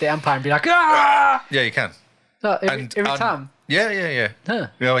turn at the umpire and be like, ah! Yeah, you can. No, every time. Yeah. Huh.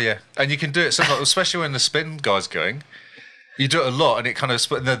 Oh, yeah. And you can do it sometimes, especially when the spin guy's going. You do it a lot, and it kind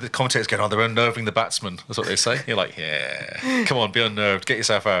of. And the commentators go, "Oh, they're unnerving the batsman." That's what they say. You're like, "Yeah, come on, be unnerved, get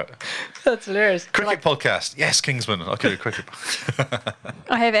yourself out." That's hilarious. Cricket podcast, yes, Kingsman. I could do cricket.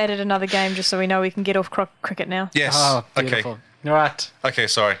 I have added another game just so we know we can get off cricket now. Yes. Oh, okay. beautiful. All right. Okay.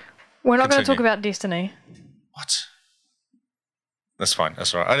 Sorry. We're not going to Continue. talk about Destiny. What? That's fine.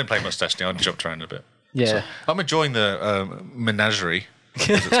 That's all right. I didn't play much Destiny. I jumped around a bit. Yeah. I'm enjoying the menagerie, as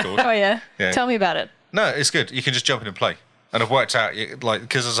it's called. Oh, yeah? Yeah. Tell me about it. No, it's good. You can just jump in and play. And I've worked out,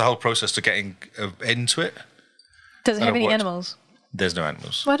 because there's a whole process to getting into it. Does it have I've any watched- animals? There's no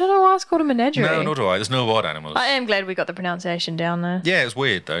animals. Well, I don't know why it's called a menagerie. No, nor do I. There's no wild animals. I am glad we got the pronunciation down there. Yeah, it's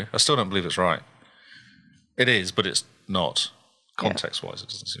weird, though. I still don't believe it's right. It is, but it's not. Context-wise, it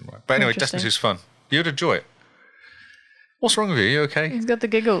doesn't seem right. But anyway, Interesting. Destiny 2's fun. You'd enjoy it. What's wrong with you? You okay? He's got the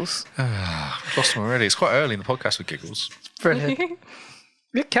giggles. I've lost them already. It's quite early in the podcast with giggles. Brilliant.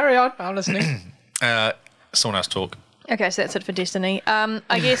 Yeah, carry on. I'm listening. Someone else talk. Okay, so that's it for Destiny.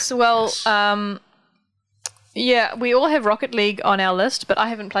 I guess, well, yeah, we all have Rocket League on our list, but I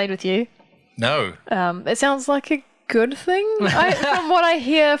haven't played with you. No. It sounds like a good thing from what I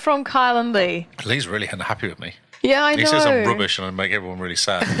hear from Kyle and Lee. Lee's really unhappy with me. Yeah, I know. He says I'm rubbish and I make everyone really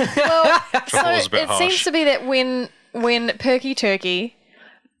sad. Well, Trouble is a so bit it harsh. seems to be that when Perky Turkey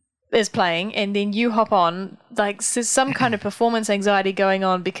is playing and then you hop on, like there's some kind of performance anxiety going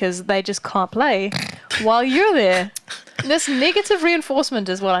on because they just can't play while you're there. This negative reinforcement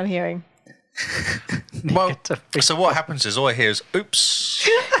is what I'm hearing. Well, so what happens is all I hear is, oops.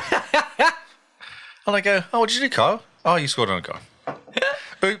 And I go, oh, what did you do, Kyle? Oh, you scored on a goal.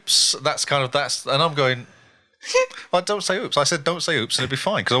 Oops. And I'm going, well, don't say oops. I said don't say oops and it'd be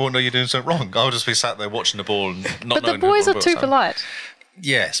fine because I won't know you're doing something wrong. I'll just be sat there watching the ball and not But the knowing boys are what's too happening. polite.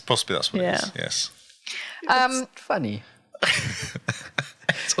 Yes, possibly that's what Yeah. it is. Yes. It's funny.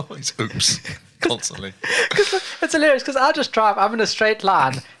 It's always oops. Constantly. It's hilarious because I just drive. I'm in a straight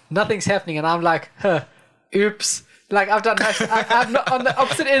line. Nothing's happening, and I'm like, huh, oops. Like I've done. I'm not on the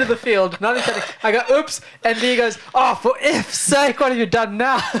opposite end of the field. Nothing's happening. I go, oops, and Lee goes, oh, for F's sake, what have you done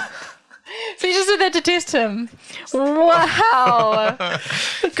now? So you just did that to test him. Wow.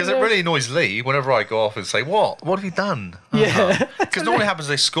 Because it really annoys Lee whenever I go off and say, what? What have you done? Yeah. Because normally happens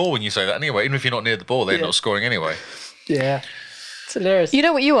they score when you say that anyway. Even if you're not near the ball, they're Yeah. not scoring anyway. Yeah. It's hilarious. You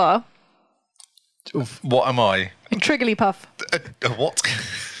know what you are? What am I? Triggerlypuff. A what?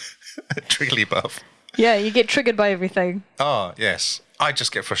 A Trigglypuff. Yeah, you get triggered by everything. Ah, yes. I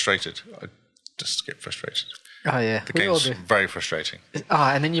just get frustrated. Oh yeah. The We all game's do. very frustrating.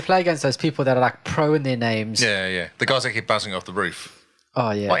 And then you play against those people that are like pro in their names. Yeah. The guys that keep bouncing off the roof. Oh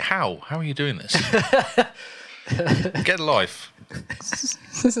yeah. Like, how? How are you doing this? Get a life.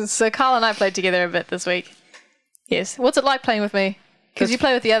 So Carl and I played together a bit this week. Yes. What's it like playing with me? Because you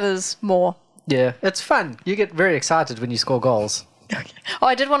play with the others more. Yeah. It's fun. You get very excited when you score goals. Oh,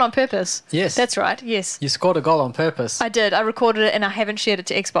 I did one on purpose. Yes. That's right. Yes. You scored a goal on purpose. I did. I recorded it and I haven't shared it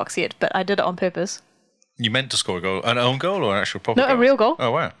to Xbox yet, but I did it on purpose. You meant to score a goal, an own goal or an actual proper No, goal? a real goal.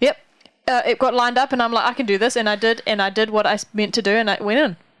 Oh, wow. Yep. It got lined up and I'm like, I can do this. And I did what I meant to do and I went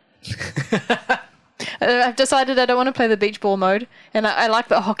in. I've decided I don't want to play the beach ball mode and I like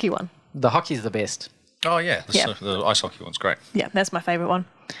the hockey one. The hockey's the best. Oh, yeah. Yeah. The ice hockey one's great. Yeah, that's my favourite one.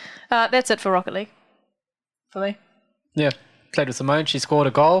 That's it for Rocket League. For me. Yeah. Played with Simone. She scored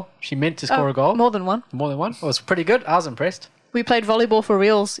a goal. She meant to score a goal. More than one. More than one. It was pretty good. I was impressed. We played volleyball for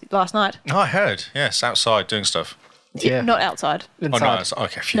reals last night. Oh, I heard. Yes, outside doing stuff. Yeah. Not outside. Oh, Inside. no.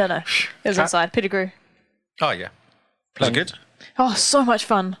 Okay. Phew. No. It was inside. Pettigrew. Oh, yeah. Was it good? Oh, so much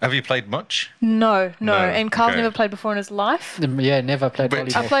fun. Have you played much? No. No, And Carl's okay. never played before in his life. Yeah, never played But-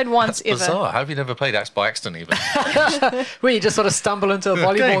 volleyball. I played once That's ever. bizarre. How have you never played Axe by accident even? Where you just sort of stumble into a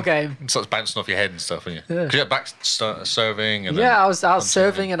volleyball game. It starts bouncing off your head and stuff, and you. Because you're back serving and then Yeah, I was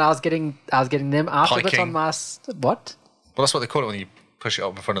serving and I was getting them out of it Piking. on my what? Well, that's what they call it when you push it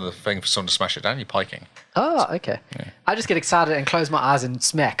up in front of the thing for someone to smash it down. You're piking. Oh, okay. I just get excited and close my eyes and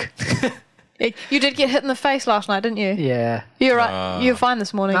smack. You did get hit in the face last night, didn't you? Yeah, You're right. You're fine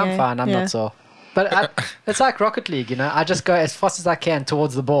this morning. I'm eh? fine. I'm Yeah. not sore. But it's like Rocket League, you know. I just go as fast as I can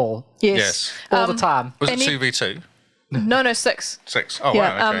towards the ball Yes. Yes. all the time. Was it And he- 2v2? No, 6. 6. Oh,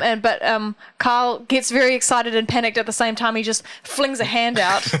 Yeah, wow. Okay. but Carl gets very excited and panicked at the same time. He just flings a hand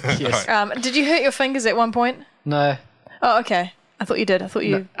out. Yes. Did you hurt your fingers at one point? No, Oh, okay. I thought you did. I thought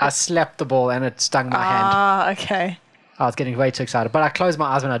you. I slapped the ball and it stung my hand. Ah, okay. I was getting way too excited, but I close my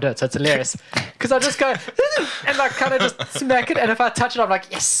eyes when I do it, so it's hilarious. Because I just go and like kind of just smack it, and if I touch it, I'm like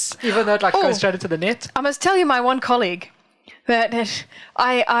yes, even though it like Oh. goes straight into the net. I must tell you, my one colleague, that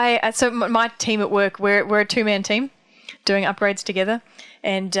so my team at work, we're a 2-man team, doing upgrades together,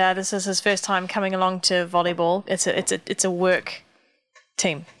 and this is his first time coming along to volleyball. It's a work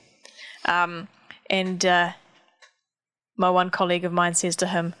team, and my one colleague of mine says to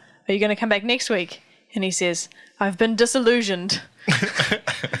him, "Are you going to come back next week?" And he says, "I've been disillusioned."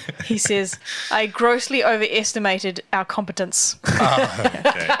 He says, "I grossly overestimated our competence."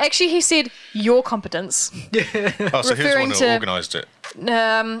 Okay. Actually, he said your competence. Oh, so who's the referring one who to- organised it?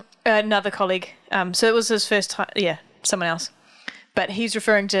 Another colleague. So it was his first time. Yeah, someone else. But he's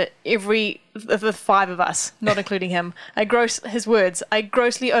referring to every the 5 of us, not including him. His words. I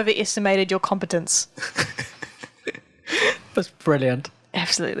grossly overestimated your competence. That's brilliant.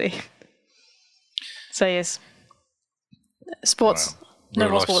 Absolutely. So yes, sports. No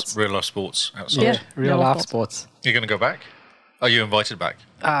Real more life, sports. real life sports outside. Yeah. Real no life sports. sports. You're going to go back? Are you invited back?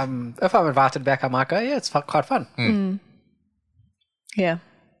 If I'm invited back, I might go. Yeah, it's quite fun. Yeah,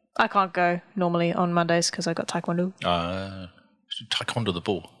 I can't go normally on Mondays because I got taekwondo. Taekwondo the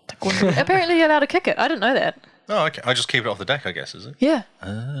ball. Apparently, you're allowed to kick it. I didn't know that. Oh, okay. I just keep it off the deck, I guess, is it? Yeah.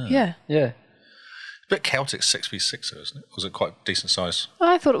 Yeah. Yeah. A bit chaotic 6v6, though, isn't it? Was it quite decent size?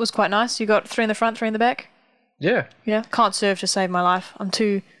 I thought it was quite nice. You got 3 in the front, 3 in the back. Yeah. Yeah. Can't serve to save my life. I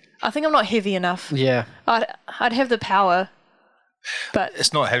think I'm not heavy enough. Yeah. I'd have the power, but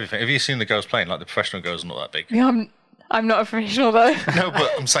It's not a heavy thing. Have you seen the girls playing? Like the professional girls are not that big. yeah, I'm not a professional though. No,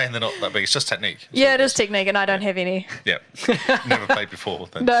 but I'm saying they're not that big. It's just technique. That's Yeah, all it is technique, and I don't have any. Yeah. Never played before.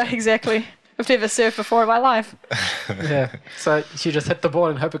 Then. No, exactly. I've never surfed before in my life. Yeah. So you just hit the ball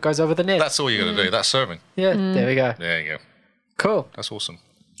and hope it goes over the net. That's all you're going to do. That's serving. Yeah. There we go. There you go. Cool. That's awesome.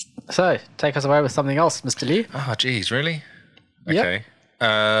 So take us away with something else, Mr. Lee. Ah, geez, really? Yep.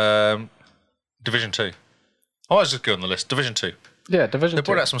 Okay. Division 2. Oh, I was just going on the list. Division 2. Yeah, Division They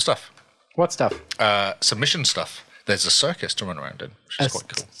brought 2. out some stuff. What stuff? Some mission stuff. There's a circus to run around in, which is quite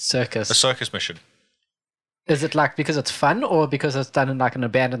cool. Circus. A circus mission. Is it like because it's fun or because it's done in like an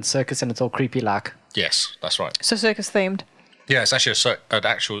abandoned circus and it's all creepy like? Yes, that's right. So circus themed. Yeah, it's actually an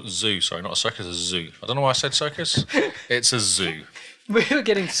actual zoo. Sorry, not a circus, a zoo. I don't know why I said circus. It's a zoo. We were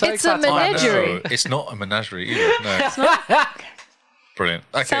getting so It's a excited. menagerie. No, it's not a menagerie either. No. Brilliant.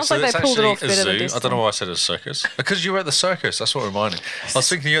 Okay, Sounds so like it's they pulled it actually off a better than zoo. I Destiny. don't know why I said a circus. Because you were at the circus. That's what reminded me. I was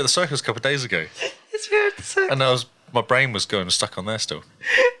thinking you were at the circus a couple of days ago, It's very circus. and my brain was going stuck on there still.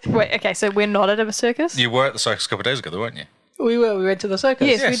 Wait, okay, so we're not at a circus? You were at the circus a couple of days ago, though, weren't you? We went to the circus.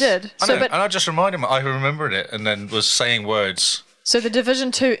 Yes, we did. I So, know, but and I just reminded him. I remembered it, and then was saying words. so the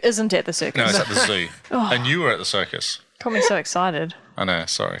Division 2 isn't at the circus. No, it's at the zoo, and you were at the circus. Got me so excited. I know.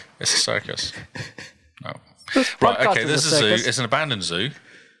 Sorry, it's a circus. No. podcast Right. Okay. is This is a a zoo. circus. It's an abandoned zoo,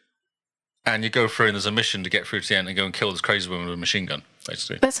 and you go through, and there's a mission to get through to the end and go and kill this crazy woman with a machine gun.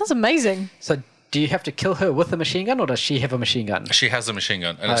 Basically, That sounds amazing. So do you have to kill her with a machine gun or does she have a machine gun? she has a machine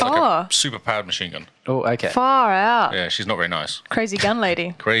gun, and it's Oh. like a super powered machine gun. Oh, okay. Far out. Yeah, she's not very nice. Crazy gun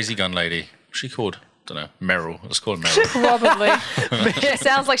lady. Crazy gun lady. What's she called? Don't know. Meryl. Let's call her Meryl. Probably.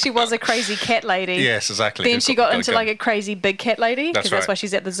 Sounds like she was a crazy cat lady. Yes, exactly. Then Who's she got into a like gun. a crazy big cat lady because That's that's right. why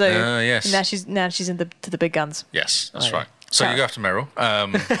she's at the zoo. Yes. And now she's into the big guns. Yes, that's yeah. right. So you go after Meryl.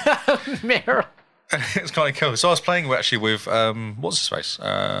 Meryl. It's kind of cool. So I was playing actually with what's his face?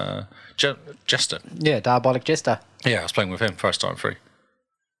 Jester. Yeah, Diabolic Jester. Yeah, I was playing with him first time free.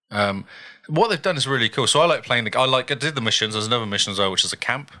 What they've done is really cool. So I like playing. I did the missions. There's another mission as well, which is a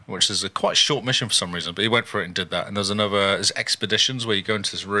camp, which is a quite short mission for some reason. But he went for it and did that. And there's expeditions where you go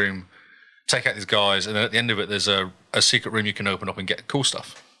into this room, take out these guys, and then at the end of it, there's a secret room you can open up and get cool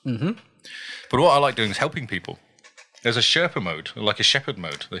stuff. Mm-hmm. But what I like doing is helping people. There's a Sherpa mode, like a shepherd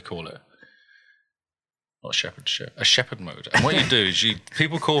mode, they call it. Not shepherd, a shepherd mode. And what you do is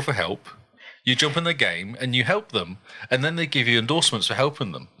people call for help, you jump in the game and you help them, and then they give you endorsements for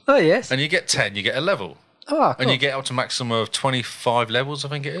helping them. Oh, yes. And you get 10, you get a level. Oh, cool. And you get up to maximum of 25 levels, I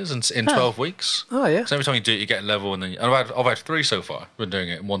think it is, in 12 weeks. Oh, yeah. So every time you do it, you get a level, and then I've had 3 so far. I've been doing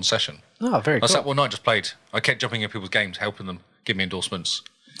it in one session. Oh, very That's cool. that one night I just played. I kept jumping in people's games, helping them, give me endorsements.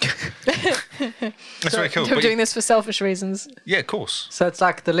 That's very cool. I'm doing this for selfish reasons. Yeah, of course. So it's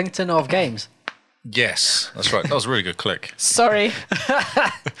like the LinkedIn of games. Yes, that's right. That was a really good click. Sorry.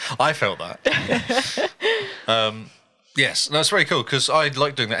 I felt that. Yes, that's very cool because I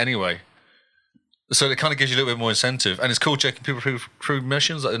like doing that anyway. So it kind of gives you a little bit more incentive, and it's cool checking people through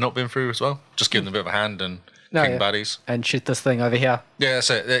missions that they've not been through as well. Just giving them a bit of a hand and kicking baddies. And shoot this thing over here. Yeah, that's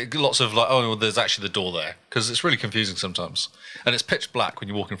it. Lots of like, oh, well, there's actually the door there because it's really confusing sometimes, and it's pitch black when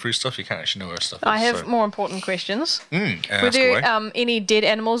you're walking through stuff. You can't actually know where stuff is. I have more important questions. Were ask there away. any dead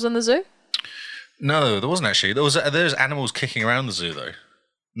animals in the zoo? No, there wasn't actually. There's animals kicking around the zoo though,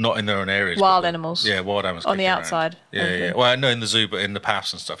 not in their own areas. Wild animals? Yeah, wild animals On the kicking outside? Around. Yeah, Okay. yeah. Well, no, in the zoo, but in the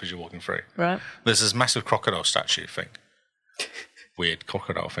paths and stuff as you're walking through. Right. There's this massive crocodile statue thing. Weird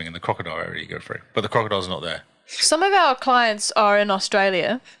crocodile thing in the crocodile area you go through, but the crocodile's not there. Some of our clients are in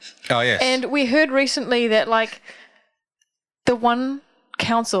Australia, Oh yes. and we heard recently that, like, the one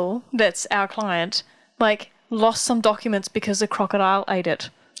council that's our client, like, lost some documents because the crocodile ate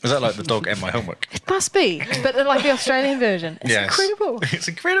it. Is that like the dog ate my homework? It must be, but like the Australian version. It's Yes. incredible. It's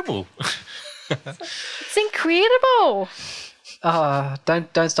incredible. It's incredible.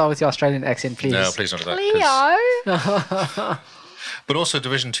 Don't start with your Australian accent, please. No, please don't do that. 'cause- Leo. But also,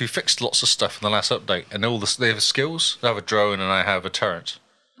 Division 2 fixed lots of stuff in the last update, and they have skills. I have a drone and I have a turret.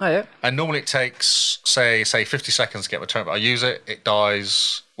 Oh, yeah. And normally it takes, say 50 seconds to get my turret. But I use it, it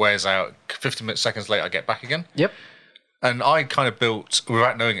dies, wears out. 50 seconds later, I get back again. Yep. And I kind of built,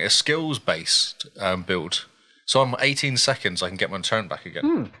 without knowing it, a skills-based build. So I'm 18 seconds, I can get my turret back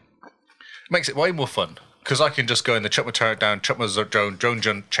again. Makes it way more fun. Because I can just go in there, chuck my turret down, chuck my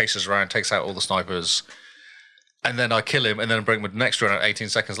drone chases around, takes out all the snipers. And then I kill him, and then bring my next drone out 18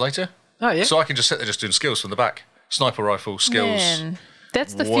 seconds later. Oh, yeah. So I can just sit there just doing skills from the back. Sniper rifle, skills. Man,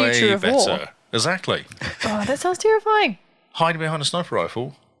 that's the way future of better. war. Exactly. Oh, that sounds terrifying. Hiding behind a sniper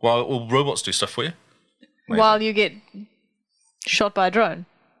rifle while all robots do stuff for you. While you get shot by a drone.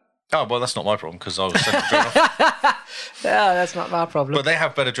 Oh, well, that's not my problem because I was sending the drone off. Yeah, that's not my problem. But they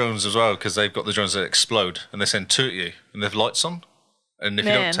have better drones as well because they've got the drones that explode and they send two at you and they've lights on. And if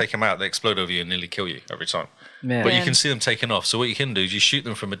you Man. don't take them out, they explode over you and nearly kill you every time. Man. But you can see them taking off. So what you can do is you shoot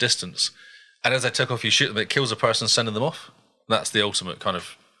them from a distance. And as they take off, you shoot them. It kills the person sending them off. That's the ultimate kind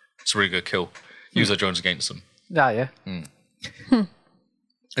of... It's a really good kill. Use their drones against them. Oh, yeah.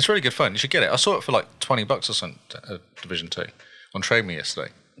 It's really good fun. You should get it. I saw it for like $20 or something at Division 2 on Trade Me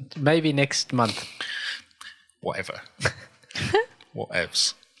yesterday. Maybe next month. Whatever.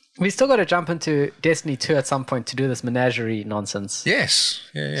 Whatevs. We still got to jump into Destiny 2 at some point to do this menagerie nonsense. Yes.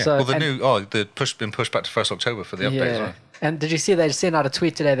 Yeah. So- well, the and- new... been pushed back to 1st October for the update as well. And did you see they sent out a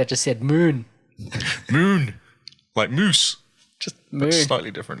tweet today that just said moon? Moon. Like moose. Just But moon.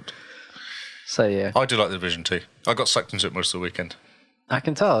 slightly different. So, yeah. I do like the Division 2. I got sucked into it most of the weekend. I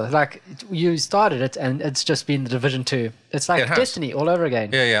can tell. Like, you started it and it's just been the Division 2. It's like Yeah, it has. Destiny all over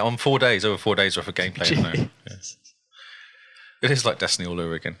again. Yeah. On 4 days, over 4 days worth of gameplay. I know. Jeez. Yeah. It is like Destiny all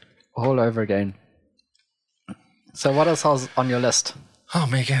over again. All over again. So, what else was on your list? Oh,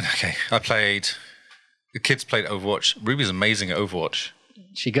 me again. Okay. The kids played Overwatch. Ruby's amazing at Overwatch.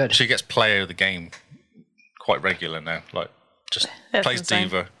 She good. She gets player of the game quite regular now. Like, just That's plays insane.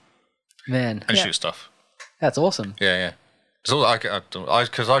 Diva Man, and Yeah. shoots stuff. that's awesome. Yeah. It's all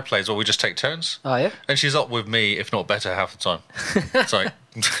because I play as well. We just take turns. Oh, yeah? And she's up with me, if not better, half the time. It's like,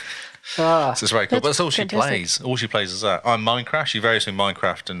 Ah, so it's very cool. That's But that's all she fantastic. plays. All she plays is that. I'm Minecraft. She varies between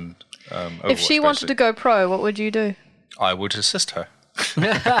Minecraft and Overwatch. If she wanted to go pro, what would you do? I would assist her. Of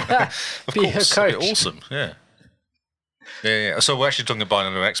Be her course, that'd be coach. awesome. Yeah. Yeah. So we're actually talking about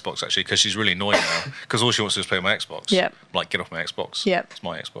buying another Xbox actually because she's really annoying now because all she wants to do is play my Xbox. Yep. Like get off my Xbox. Yep. It's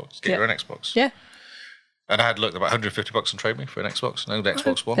my Xbox. Get Yep. your own Xbox. Yeah, And I had looked about $150 on Trade Me for an Xbox. No, the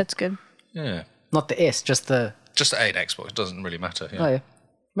Xbox One. that's good. Yeah. not the S, just the... Just an Xbox. It doesn't really matter. Yeah. Oh, yeah.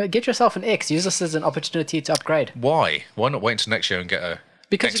 Mate, get yourself an X. Use this as an opportunity to upgrade. Why? Why not wait until next year and get a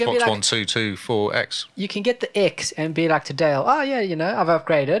Because you're gonna Xbox be like- One, 2, 2, 4X? You can get the X and be like to Dale, oh, yeah, I've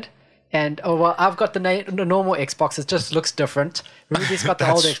upgraded. And, oh, well, I've got the normal Xbox. It just looks different. Ruby's got the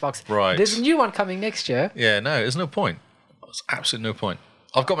old That's Xbox. right. There's a new one coming next year. Yeah, no, there's no point. There's absolutely no point.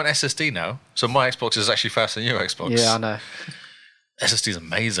 I've got an SSD now, so my Xbox is actually faster than your Xbox. Yeah, I know. SSD is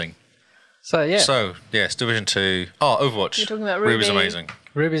amazing. So yeah, So, yes, Division 2. Oh, Overwatch. You're talking about Ruby's Ruby. amazing.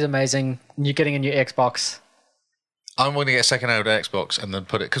 Ruby's amazing. You're getting a new Xbox. I'm going to get a second-hand Xbox and then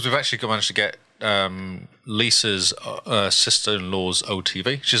put it... Because we've actually managed to get Lisa's sister-in-law's old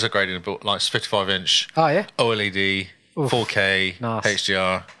TV. She's upgraded and bought like 55-inch Oh yeah. OLED, 4K, nice.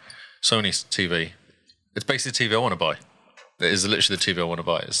 HDR, Sony's TV. It's basically the TV I want to buy. It is literally the TV I want to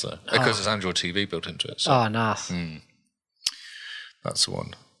buy. It's because it's Android TV built into it. So Oh nice. that's the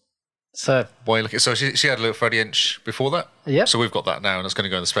one. So Why you look at? So she had a little 30-inch before that. Yep. So we've got that now, and it's going to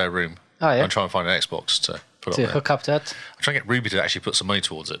go in the spare room. Oh, yeah. And try and find an Xbox to put to on there. hook up to it. I'm trying to get Ruby to actually put some money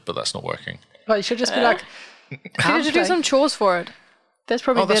towards it, but that's not working. Well, you should just be like, You need to do some chores for it. That's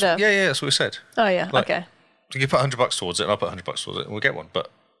probably better. That's what we said. Oh, yeah. Like, Okay. You can put $100 towards it, and I'll put $100 towards it, and we'll get one.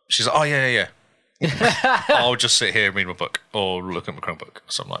 But she's like, oh, yeah. I'll just sit here and read my book or look at my Chromebook.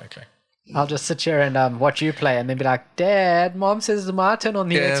 So I'm like, okay. I'll just sit here and watch you play and then be like, Dad, Mom says it's my turn on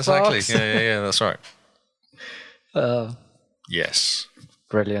the Yeah, Xbox. exactly. Yeah, that's right. Uh, Yes.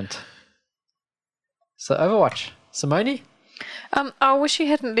 brilliant. So Overwatch. Simone? I wish you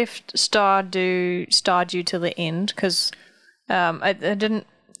hadn't left Stardew till the end because I didn't.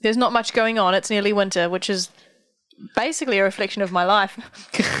 There's not much going on. It's nearly winter, which is basically a reflection of my life.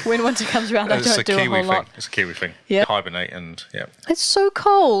 When winter comes around, I It's a don't do a Kiwi whole thing. lot. It's a Kiwi thing. Yep. Hibernate and, yeah. It's so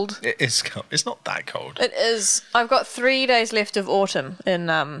cold. It is cold. It's not that cold. It is. I've got 3 days left of autumn in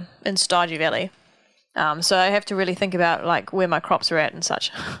Stardew Valley, so I have to really think about like where my crops are at and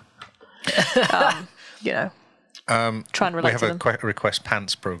such. You know, try and relate we have to a them. request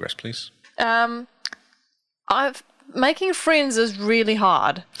pants progress, please. Making friends is really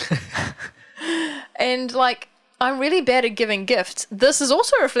hard, and like I'm really bad at giving gifts. This is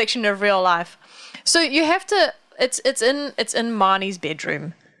also a reflection of real life. So you have to. It's in Marnie's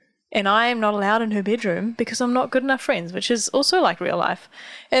bedroom. And I am not allowed in her bedroom because I'm not good enough friends, which is also like real life.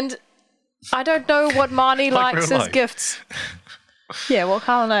 And I don't know what Marnie Like likes real as life. gifts. Yeah, well,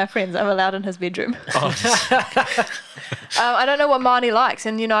 Carl and I are friends. I'm allowed in his bedroom. I don't know what Marnie likes.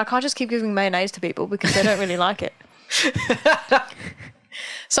 And, I can't just keep giving mayonnaise to people because they don't really like it.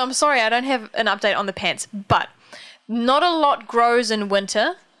 So I'm sorry, I don't have an update on the pants. But not a lot grows in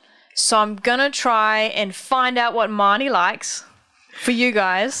winter. So I'm going to try and find out what Marnie likes for you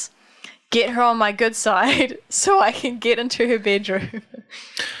guys. Get her on my good side so I can get into her bedroom.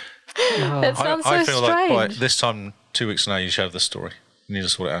 That sounds I so feel like by strange. this time, 2 weeks from now, you should have this story. You need to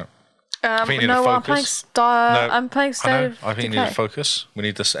sort it out. think you need No, to I'm playing focus. I'm playing I State know. of I think you need to Decay. focus. We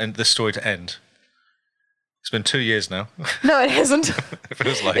need this story to end. It's been 2 years now. No, it hasn't. It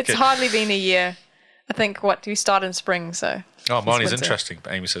feels like It's it. hardly been a year. I think we start in spring, so. Oh, Marnie's winter. interesting.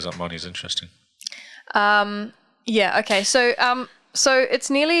 But Amy says that Marnie's interesting. Yeah, okay. So it's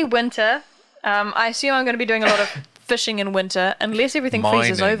nearly winter. I assume I'm going to be doing a lot of fishing in winter unless everything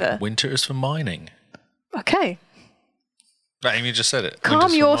freezes over. Winter is for mining. Okay. Amy just said it. Calm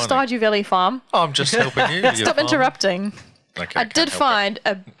Winter's for your mining. Stardew Valley farm. I'm just helping you. with your Stop farm. interrupting. Okay, I can't did help it. find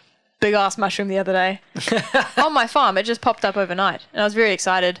a big ass mushroom the other day on my farm. It just popped up overnight, and I was very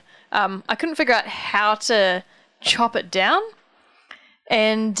excited. I couldn't figure out how to chop it down,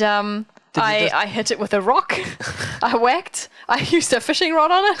 and I hit it with a rock. I whacked. I used a fishing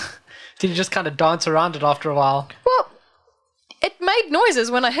rod on it. Did you just kind of dance around it after a while? Well, it made noises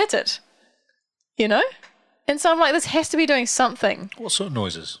when I hit it, and so I'm like, this has to be doing something. What sort of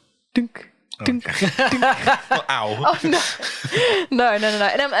noises? Dunk, dunk. Oh, ow. No. And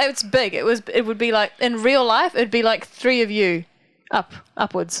it's big. It would be like in real life. It'd be like 3 of you,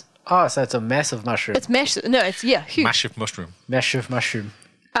 upwards. Oh, so it's a massive mushroom. It's massive. No, it's huge. Massive mushroom. Massive mushroom.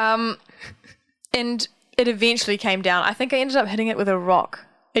 And it eventually came down. I think I ended up hitting it with a rock.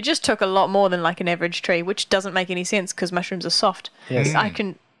 It just took a lot more than like an average tree, which doesn't make any sense because mushrooms are soft. Yes. I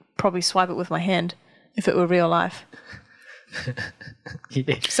can probably swipe it with my hand if it were real life.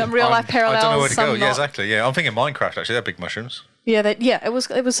 Yeah. Some real life parallels. I don't know where to some go. not. Yeah, exactly. Yeah, I'm thinking Minecraft. Actually, they're big mushrooms. Yeah, it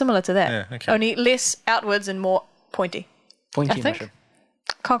was similar to that. Yeah, okay. Only less outwards and more pointy. Pointy I think. mushroom.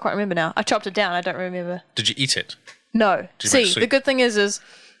 Can't quite remember now. I chopped it down. I don't remember. Did you eat it? No. Did you See, make soup? the good thing is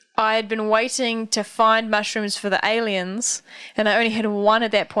I had been waiting to find mushrooms for the aliens, and I only had one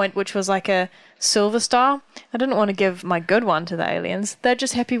at that point, which was like a silver star. I didn't want to give my good one to the aliens. They're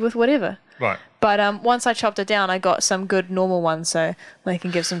just happy with whatever. Right. But once I chopped it down, I got some good normal ones, so they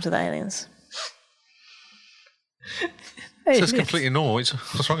can give some to the aliens. Hey, So it's completely normal.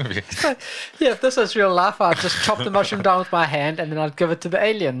 What's wrong with you? yeah, if this was real life, I'd just chop the mushroom down with my hand and then I'd give it to the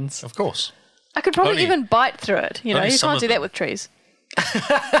aliens. Of course. I could probably Only- even bite through it. You only you some can't of do that them. with trees.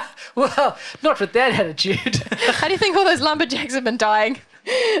 Well, not with that attitude. How do you think all those lumberjacks have been dying?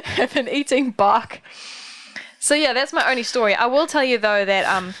 Have been eating bark. So yeah, that's my only story. I will tell you though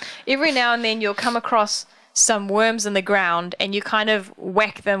that every now and then you'll come across some worms in the ground and you kind of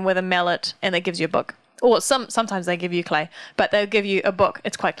whack them with a mallet and it gives you a book. Or sometimes they give you clay, but they'll give you a book.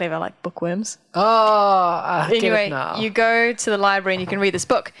 It's quite clever, like bookworms. Oh, I get Anyway, it now. you go to the library and you can read this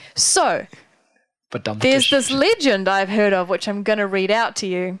book. So But dumb there's fish. this legend I've heard of, which I'm going to read out to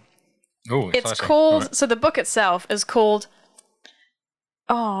you. Oh, It's called, so the book itself is called,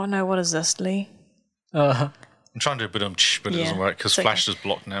 oh no, what is this, Lee? I'm trying to do but it Yeah, doesn't work because it's okay. Flash is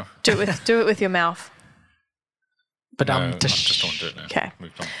blocked now. Do it with your mouth. But No, I dumb just don't want to do it now. Okay.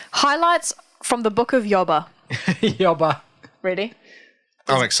 Moved on. Highlights from the book of Yobba. Yobba. Ready?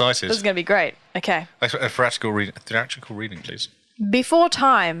 I'm excited. This is going to be great. Okay. A theatrical reading, please. Before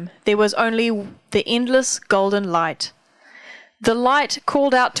time, there was only the endless golden light. The light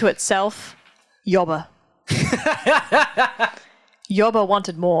called out to itself, Yobba. Yobba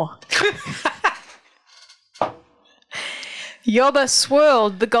wanted more. Yobba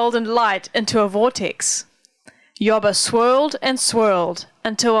swirled the golden light into a vortex. Yobba swirled and swirled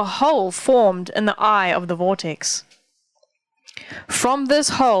until a hole formed in the eye of the vortex. From this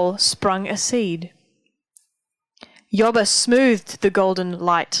hole sprung a seed. Yobba smoothed the golden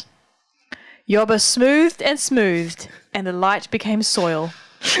light. Yobba smoothed, and the light became soil.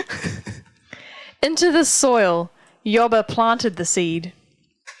 Into the soil, Yobba planted the seed.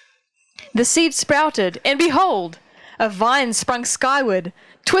 The seed sprouted, and behold, a vine sprung skyward,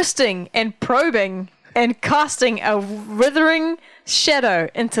 twisting and probing and casting a withering shadow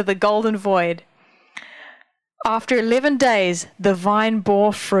into the golden void. After 11 days, the vine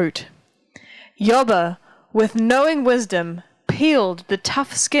bore fruit. Yobba, with knowing wisdom, peeled the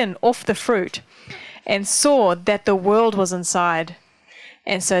tough skin off the fruit and saw that the world was inside.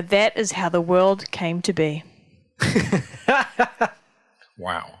 And so that is how the world came to be.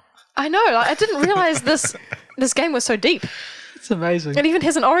 Wow. I know, like, I didn't realize this game was so deep. It's amazing. It even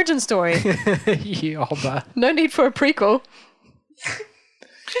has an origin story. Yobba. No need for a prequel.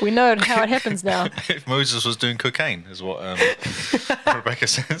 We know how it happens now. If Moses was doing cocaine, is what Rebecca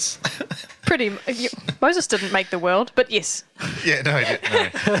says. Moses didn't make the world, but yes. Yeah, no, he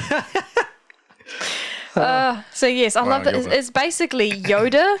didn't. No. So yes, I love that. Yobba. It's basically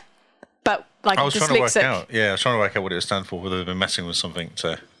Yoda, but like I was trying to work dyslexic. out. Yeah, I was trying to work out what it would stand for. Whether they've been messing with something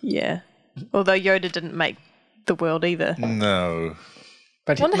to. Yeah. Although Yoda didn't make the world either. No.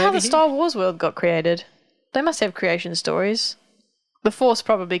 But Wonder how maybe the Star Wars world got created. They must have creation stories. The Force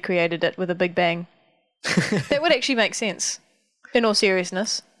probably created it with a big bang. That would actually make sense. In all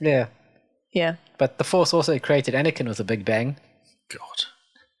seriousness. Yeah. Yeah. But the Force also created Anakin with a big bang. God.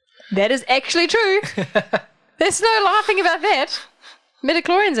 That is actually true. There's no laughing about that.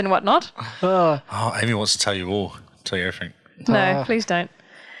 Midichlorians and whatnot. Oh, Oh, Amy wants to tell you all. Tell you everything. No, please don't.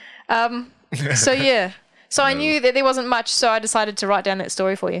 So yeah. So I knew that there wasn't much, so I decided to write down that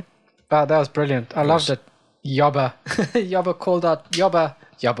story for you. wow, that was brilliant. I loved it. Yobba. Yobba called out Yobba.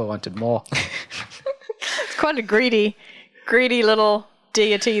 Yobba wanted more. It's quite a greedy little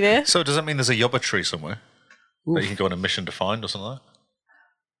deity there. So does that mean there's a Yobba tree somewhere that you can go on a mission to find or something like that?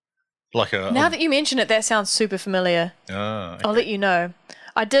 Like a. Now that you mention it, that sounds super familiar. Ah, I'll let you know.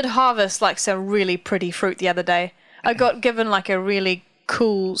 I did harvest like some really pretty fruit the other day. I got given like a really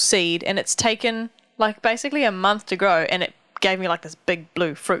cool seed and it's taken like basically a month to grow and it gave me like this big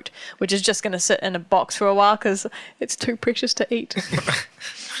blue fruit, which is just going to sit in a box for a while because it's too precious to eat.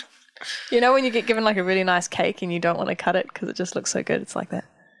 You know when you get given like a really nice cake and you don't want to cut it because it just looks so good? It's like that.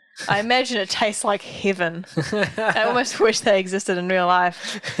 I imagine it tastes like heaven. I almost wish they existed in real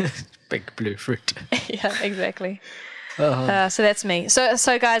life. Big blue fruit. Yeah, exactly. So that's me.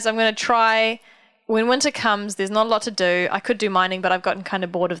 So guys, I'm going to try. When winter comes, there's not a lot to do. I could do mining, but I've gotten kind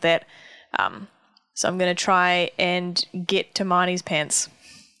of bored of that. So I'm going to try and get to Marnie's pants.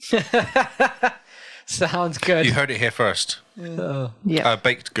 Sounds good. you heard it here first. Yeah.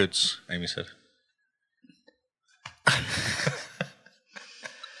 Baked goods, Amy said.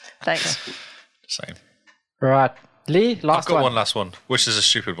 Thanks. Same. Right. Lee, I've last got one. one last one, which is a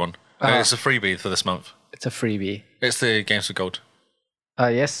stupid one. It's a freebie for this month. It's a freebie. It's the Games for Gold.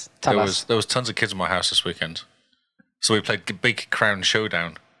 Yes. Tell us. There was tons of kids in my house this weekend, so we played Big Crown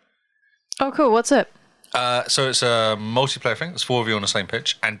Showdown. Oh, cool. What's it? So it's a multiplayer thing. There's 4 of you on the same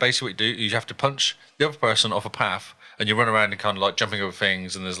pitch, and basically what you do, you have to punch the other person off a path, and you run around and kind of like jumping over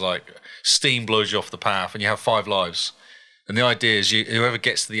things, and there's like steam blows you off the path, and you have 5 lives. And the idea is whoever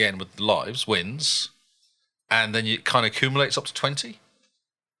gets to the end with the lives wins, and then it kind of accumulates up to 20.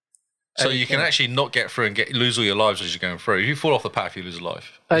 So you can actually not get through and lose all your lives as you're going through. If you fall off the path, you lose a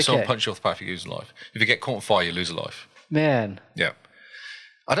life. If someone punches you off the path, you lose a life. If you get caught on fire, you lose a life. Man. Yeah.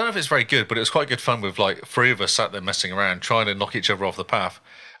 I don't know if it's very good, but it was quite good fun with like 3 of us sat there messing around, trying to knock each other off the path.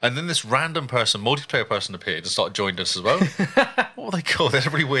 And then this random person, multiplayer person, appeared and started joining us as well. What were they called? They had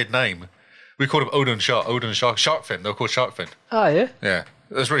a really weird name. We called them Odin Sharkfin. They were called Sharkfin. Oh, yeah? Yeah,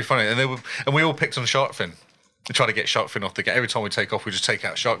 it was really funny. And we all picked on Sharkfin. We tried to get Sharkfin off the game. Every time we take off, we just take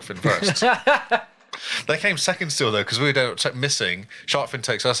out Sharkfin first. They came second still, though, because we were missing. Sharkfin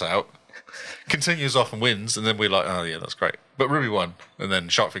takes us out, continues off and wins, and then we're like, oh, yeah, that's great. But Ruby won, and then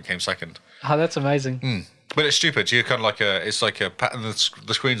Sharkfin came second. Oh, that's amazing. But it's stupid. You're kind of like it's like a pattern.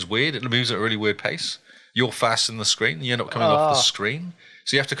 The screen's weird. It moves at a really weird pace. You're fast in the screen. You're not coming off the screen.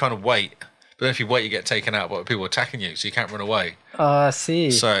 So you have to kind of wait. But then if you wait, you get taken out by people attacking you, so you can't run away. Oh, I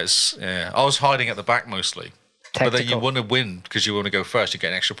see. So it's, I was hiding at the back mostly. Tactical. But then you want to win because you want to go first. You get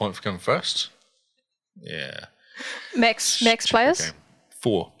an extra point for coming first. Yeah. Max players? Game.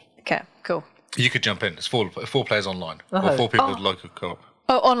 4. Okay, cool. You could jump in. It's 4 players online. Oh. Or 4 people with local co-op.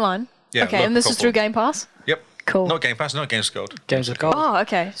 Oh, online? Yeah, okay, and this is local through co-op. Game Pass? Yep. Cool. Not Game Pass, not Games Gold. Games of Gold. Oh,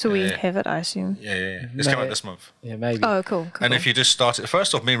 okay. So we Yeah. have it, I assume. Yeah. It's coming out this month. Yeah, maybe. Oh, cool. And if you just started,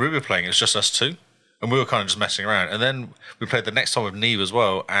 first off, me and Ruby were playing, it was just us two. And we were kind of just messing around. And then we played the next time with Neve as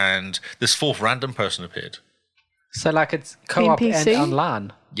well. And this 4th random person appeared. So, like, it's co-op and NPC?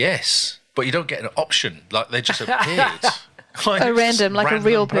 online. Yes. But you don't get an option. Like, they just appeared. Like, A random, like a random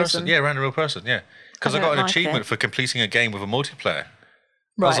real person. Yeah, random real person, yeah. Because I I got don't an like achievement that. for completing a game with a multiplayer.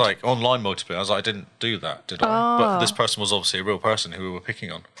 I Right. was like, online multiplayer. I was like, I didn't do that, did I? But Oh. this person was obviously a real person who we were picking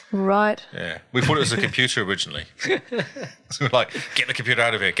on. Right. Yeah. We thought it was a computer originally. So we were like, get the computer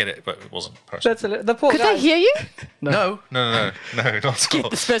out of here, get it. But it wasn't a person. The poor Could guy. they hear you? No, not at all. Get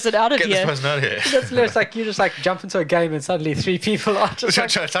this person out of Get here. this person out of here. That's literally like you just like jump into a game and suddenly 3 people are just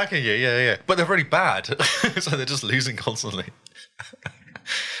like, They're attacking you, yeah. But they're really bad. So they're just losing constantly.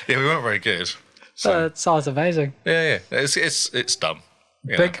 Yeah, we weren't very good. So, it sounds amazing. yeah. It's dumb.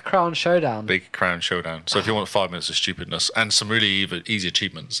 You know. Big Crown Showdown. Big crown showdown. So if you want 5 minutes of stupidness and some really easy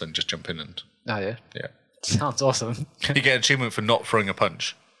achievements, then just jump in and Oh, yeah. yeah. Sounds awesome. You get an achievement for not throwing a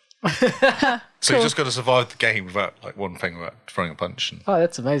punch. So you just got to survive the game without like one thing without throwing a punch. And Oh,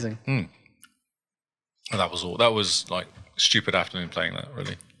 that's amazing. that was all. That was like stupid afternoon playing that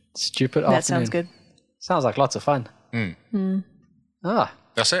really. Stupid That afternoon. sounds good. Sounds like lots of fun. Ah,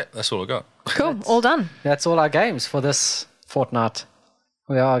 That's it. That's all I got. Cool. All done. that's all our games for this fortnight.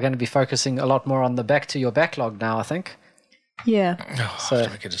 We are going to be focusing a lot more on the back to your backlog now, I think. Yeah. I have to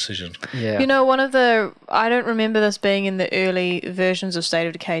make a decision. Yeah. You know, I don't remember this being in the early versions of State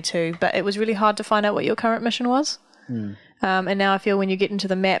of Decay 2, but it was really hard to find out what your current mission was. And now I feel when you get into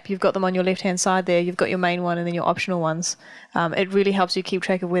the map, you've got them on your left-hand side there. You've got your main one and then your optional ones. It really helps you keep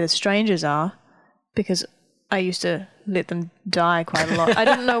track of where the strangers are, because I used to let them die quite a lot. I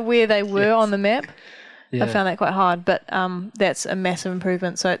didn't know where they were on the map. Yeah. I found that quite hard, but that's a massive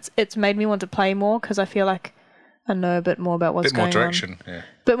improvement. So it's made me want to play more because I feel like I know a bit more about what's Bit more going direction. on. Yeah.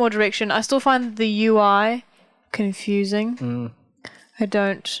 Bit more direction. I still find the UI confusing.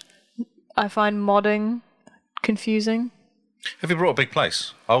 I find modding confusing. Have you brought a big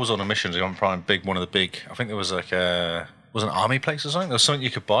place? I was on a mission to go and find one of the big. I think there was like was an army place or something. There was something you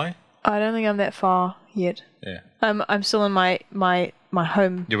could buy. I don't think I'm that far yet. Yeah. I'm still in my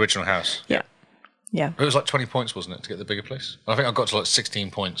home. The original house. Yeah. Yeah. It was like 20 points, wasn't it, to get the bigger place? I think I got to like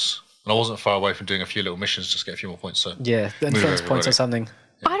 16 points. And I wasn't far away from doing a few little missions just to get a few more points. So Yeah, the influence over points or already. something.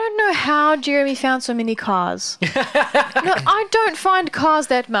 I don't know how Jeremy found so many cars. No, I don't find cars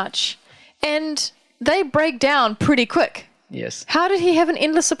that much. And they break down pretty quick. Yes. How did he have an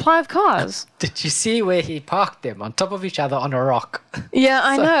endless supply of cars? Did you see where he parked them on top of each other on a rock? Yeah,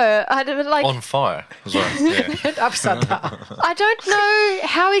 I know. I don't like. on fire as well. Yeah. Upside down. I don't know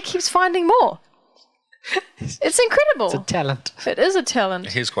how he keeps finding more. It's incredible. It's a talent. It is a talent.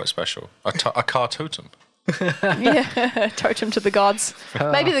 He is quite special. A car totem. Yeah, totem to the gods.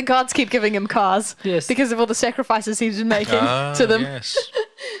 Maybe the gods keep giving him cars. Yes. Because of all the sacrifices he's been making to them. Yes.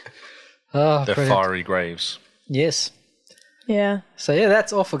 Oh, They're brilliant. fiery graves. Yes. Yeah. So yeah,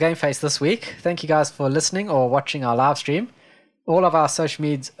 that's all for Game Face this week. Thank you guys for listening or watching our live stream. All of our social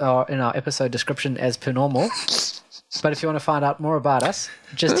medias are in our episode description as per normal. But if you want to find out more about us,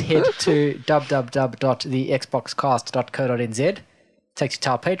 just head to www.thexboxcast.co.nz. Takes you to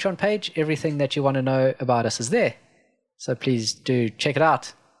our Patreon page. Everything that you want to know about us is there. So please do check it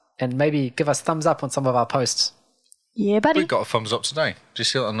out and maybe give us thumbs up on some of our posts. Yeah, buddy. We got a thumbs up today. Did you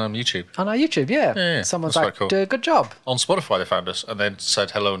see it on YouTube? On our YouTube, yeah. Yeah, Someone's that's like, quite cool. do a good job, On Spotify, they found us and then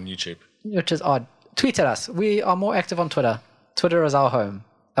said hello on YouTube. which is odd. Tweet at us. We are more active on Twitter. Twitter is our home,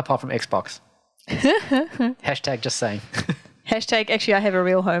 apart from Xbox. Hashtag just saying. Hashtag, actually, I have a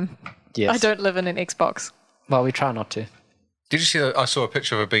real home. Yes. I don't live in an Xbox. Well, we try not to. Did you see that? I saw a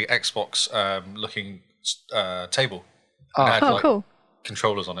picture of a big Xbox looking table. Oh. And it had, Oh, cool.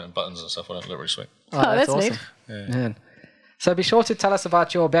 controllers on it and buttons and stuff on it. Look really sweet. Oh, that's neat. Man. So be sure to tell us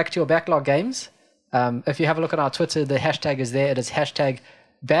about your Back to Your Backlog games. If you have a look on our Twitter, the hashtag is there. It is hashtag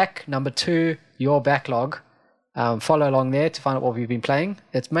 #2YourBacklog. Follow along there to find out what we've been playing.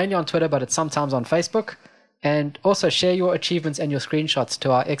 It's mainly on Twitter, but it's sometimes on Facebook. And also share your achievements and your screenshots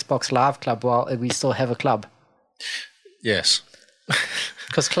to our Xbox Live club while we still have a club. Yes.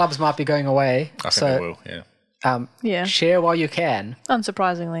 Because clubs might be going away. I think they will, yeah. Yeah. Share while you can.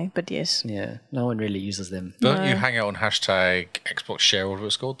 Unsurprisingly, but yes. Yeah, no one really uses them. Don't you hang out on hashtag Xbox Share, whatever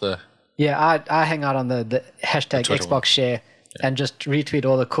it's called? Yeah, I hang out on the hashtag Twitter Xbox one. Share and just retweet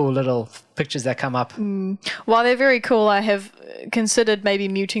all the cool little pictures that come up. While they're very cool, I have considered maybe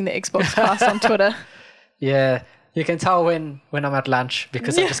muting the Xbox cast on Twitter. Yeah, you can tell when I'm at lunch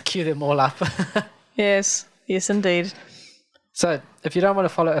because I just queue them all up. Yes, indeed. So, if you don't want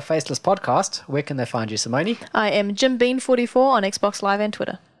to follow a faceless podcast, where can they find you, Simone? I am JimBean44 on Xbox Live and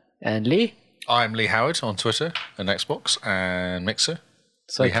Twitter. And Lee? I'm Lee Howard on Twitter and Xbox and Mixer.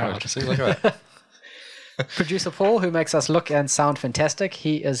 So Lee Howard. See, look at that. Producer Paul, who makes us look and sound fantastic.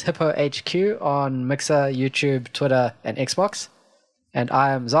 He is Hippo HQ on Mixer, YouTube, Twitter, and Xbox. And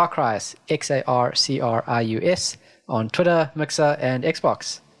I am Zarkrius, XARCRIUS, on Twitter, Mixer, and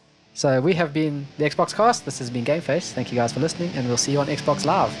Xbox. So we have been the Xbox Cast. This has been Game Face. Thank you guys for listening, and we'll see you on Xbox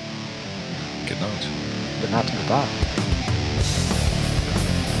Live. Good night. Good night and goodbye.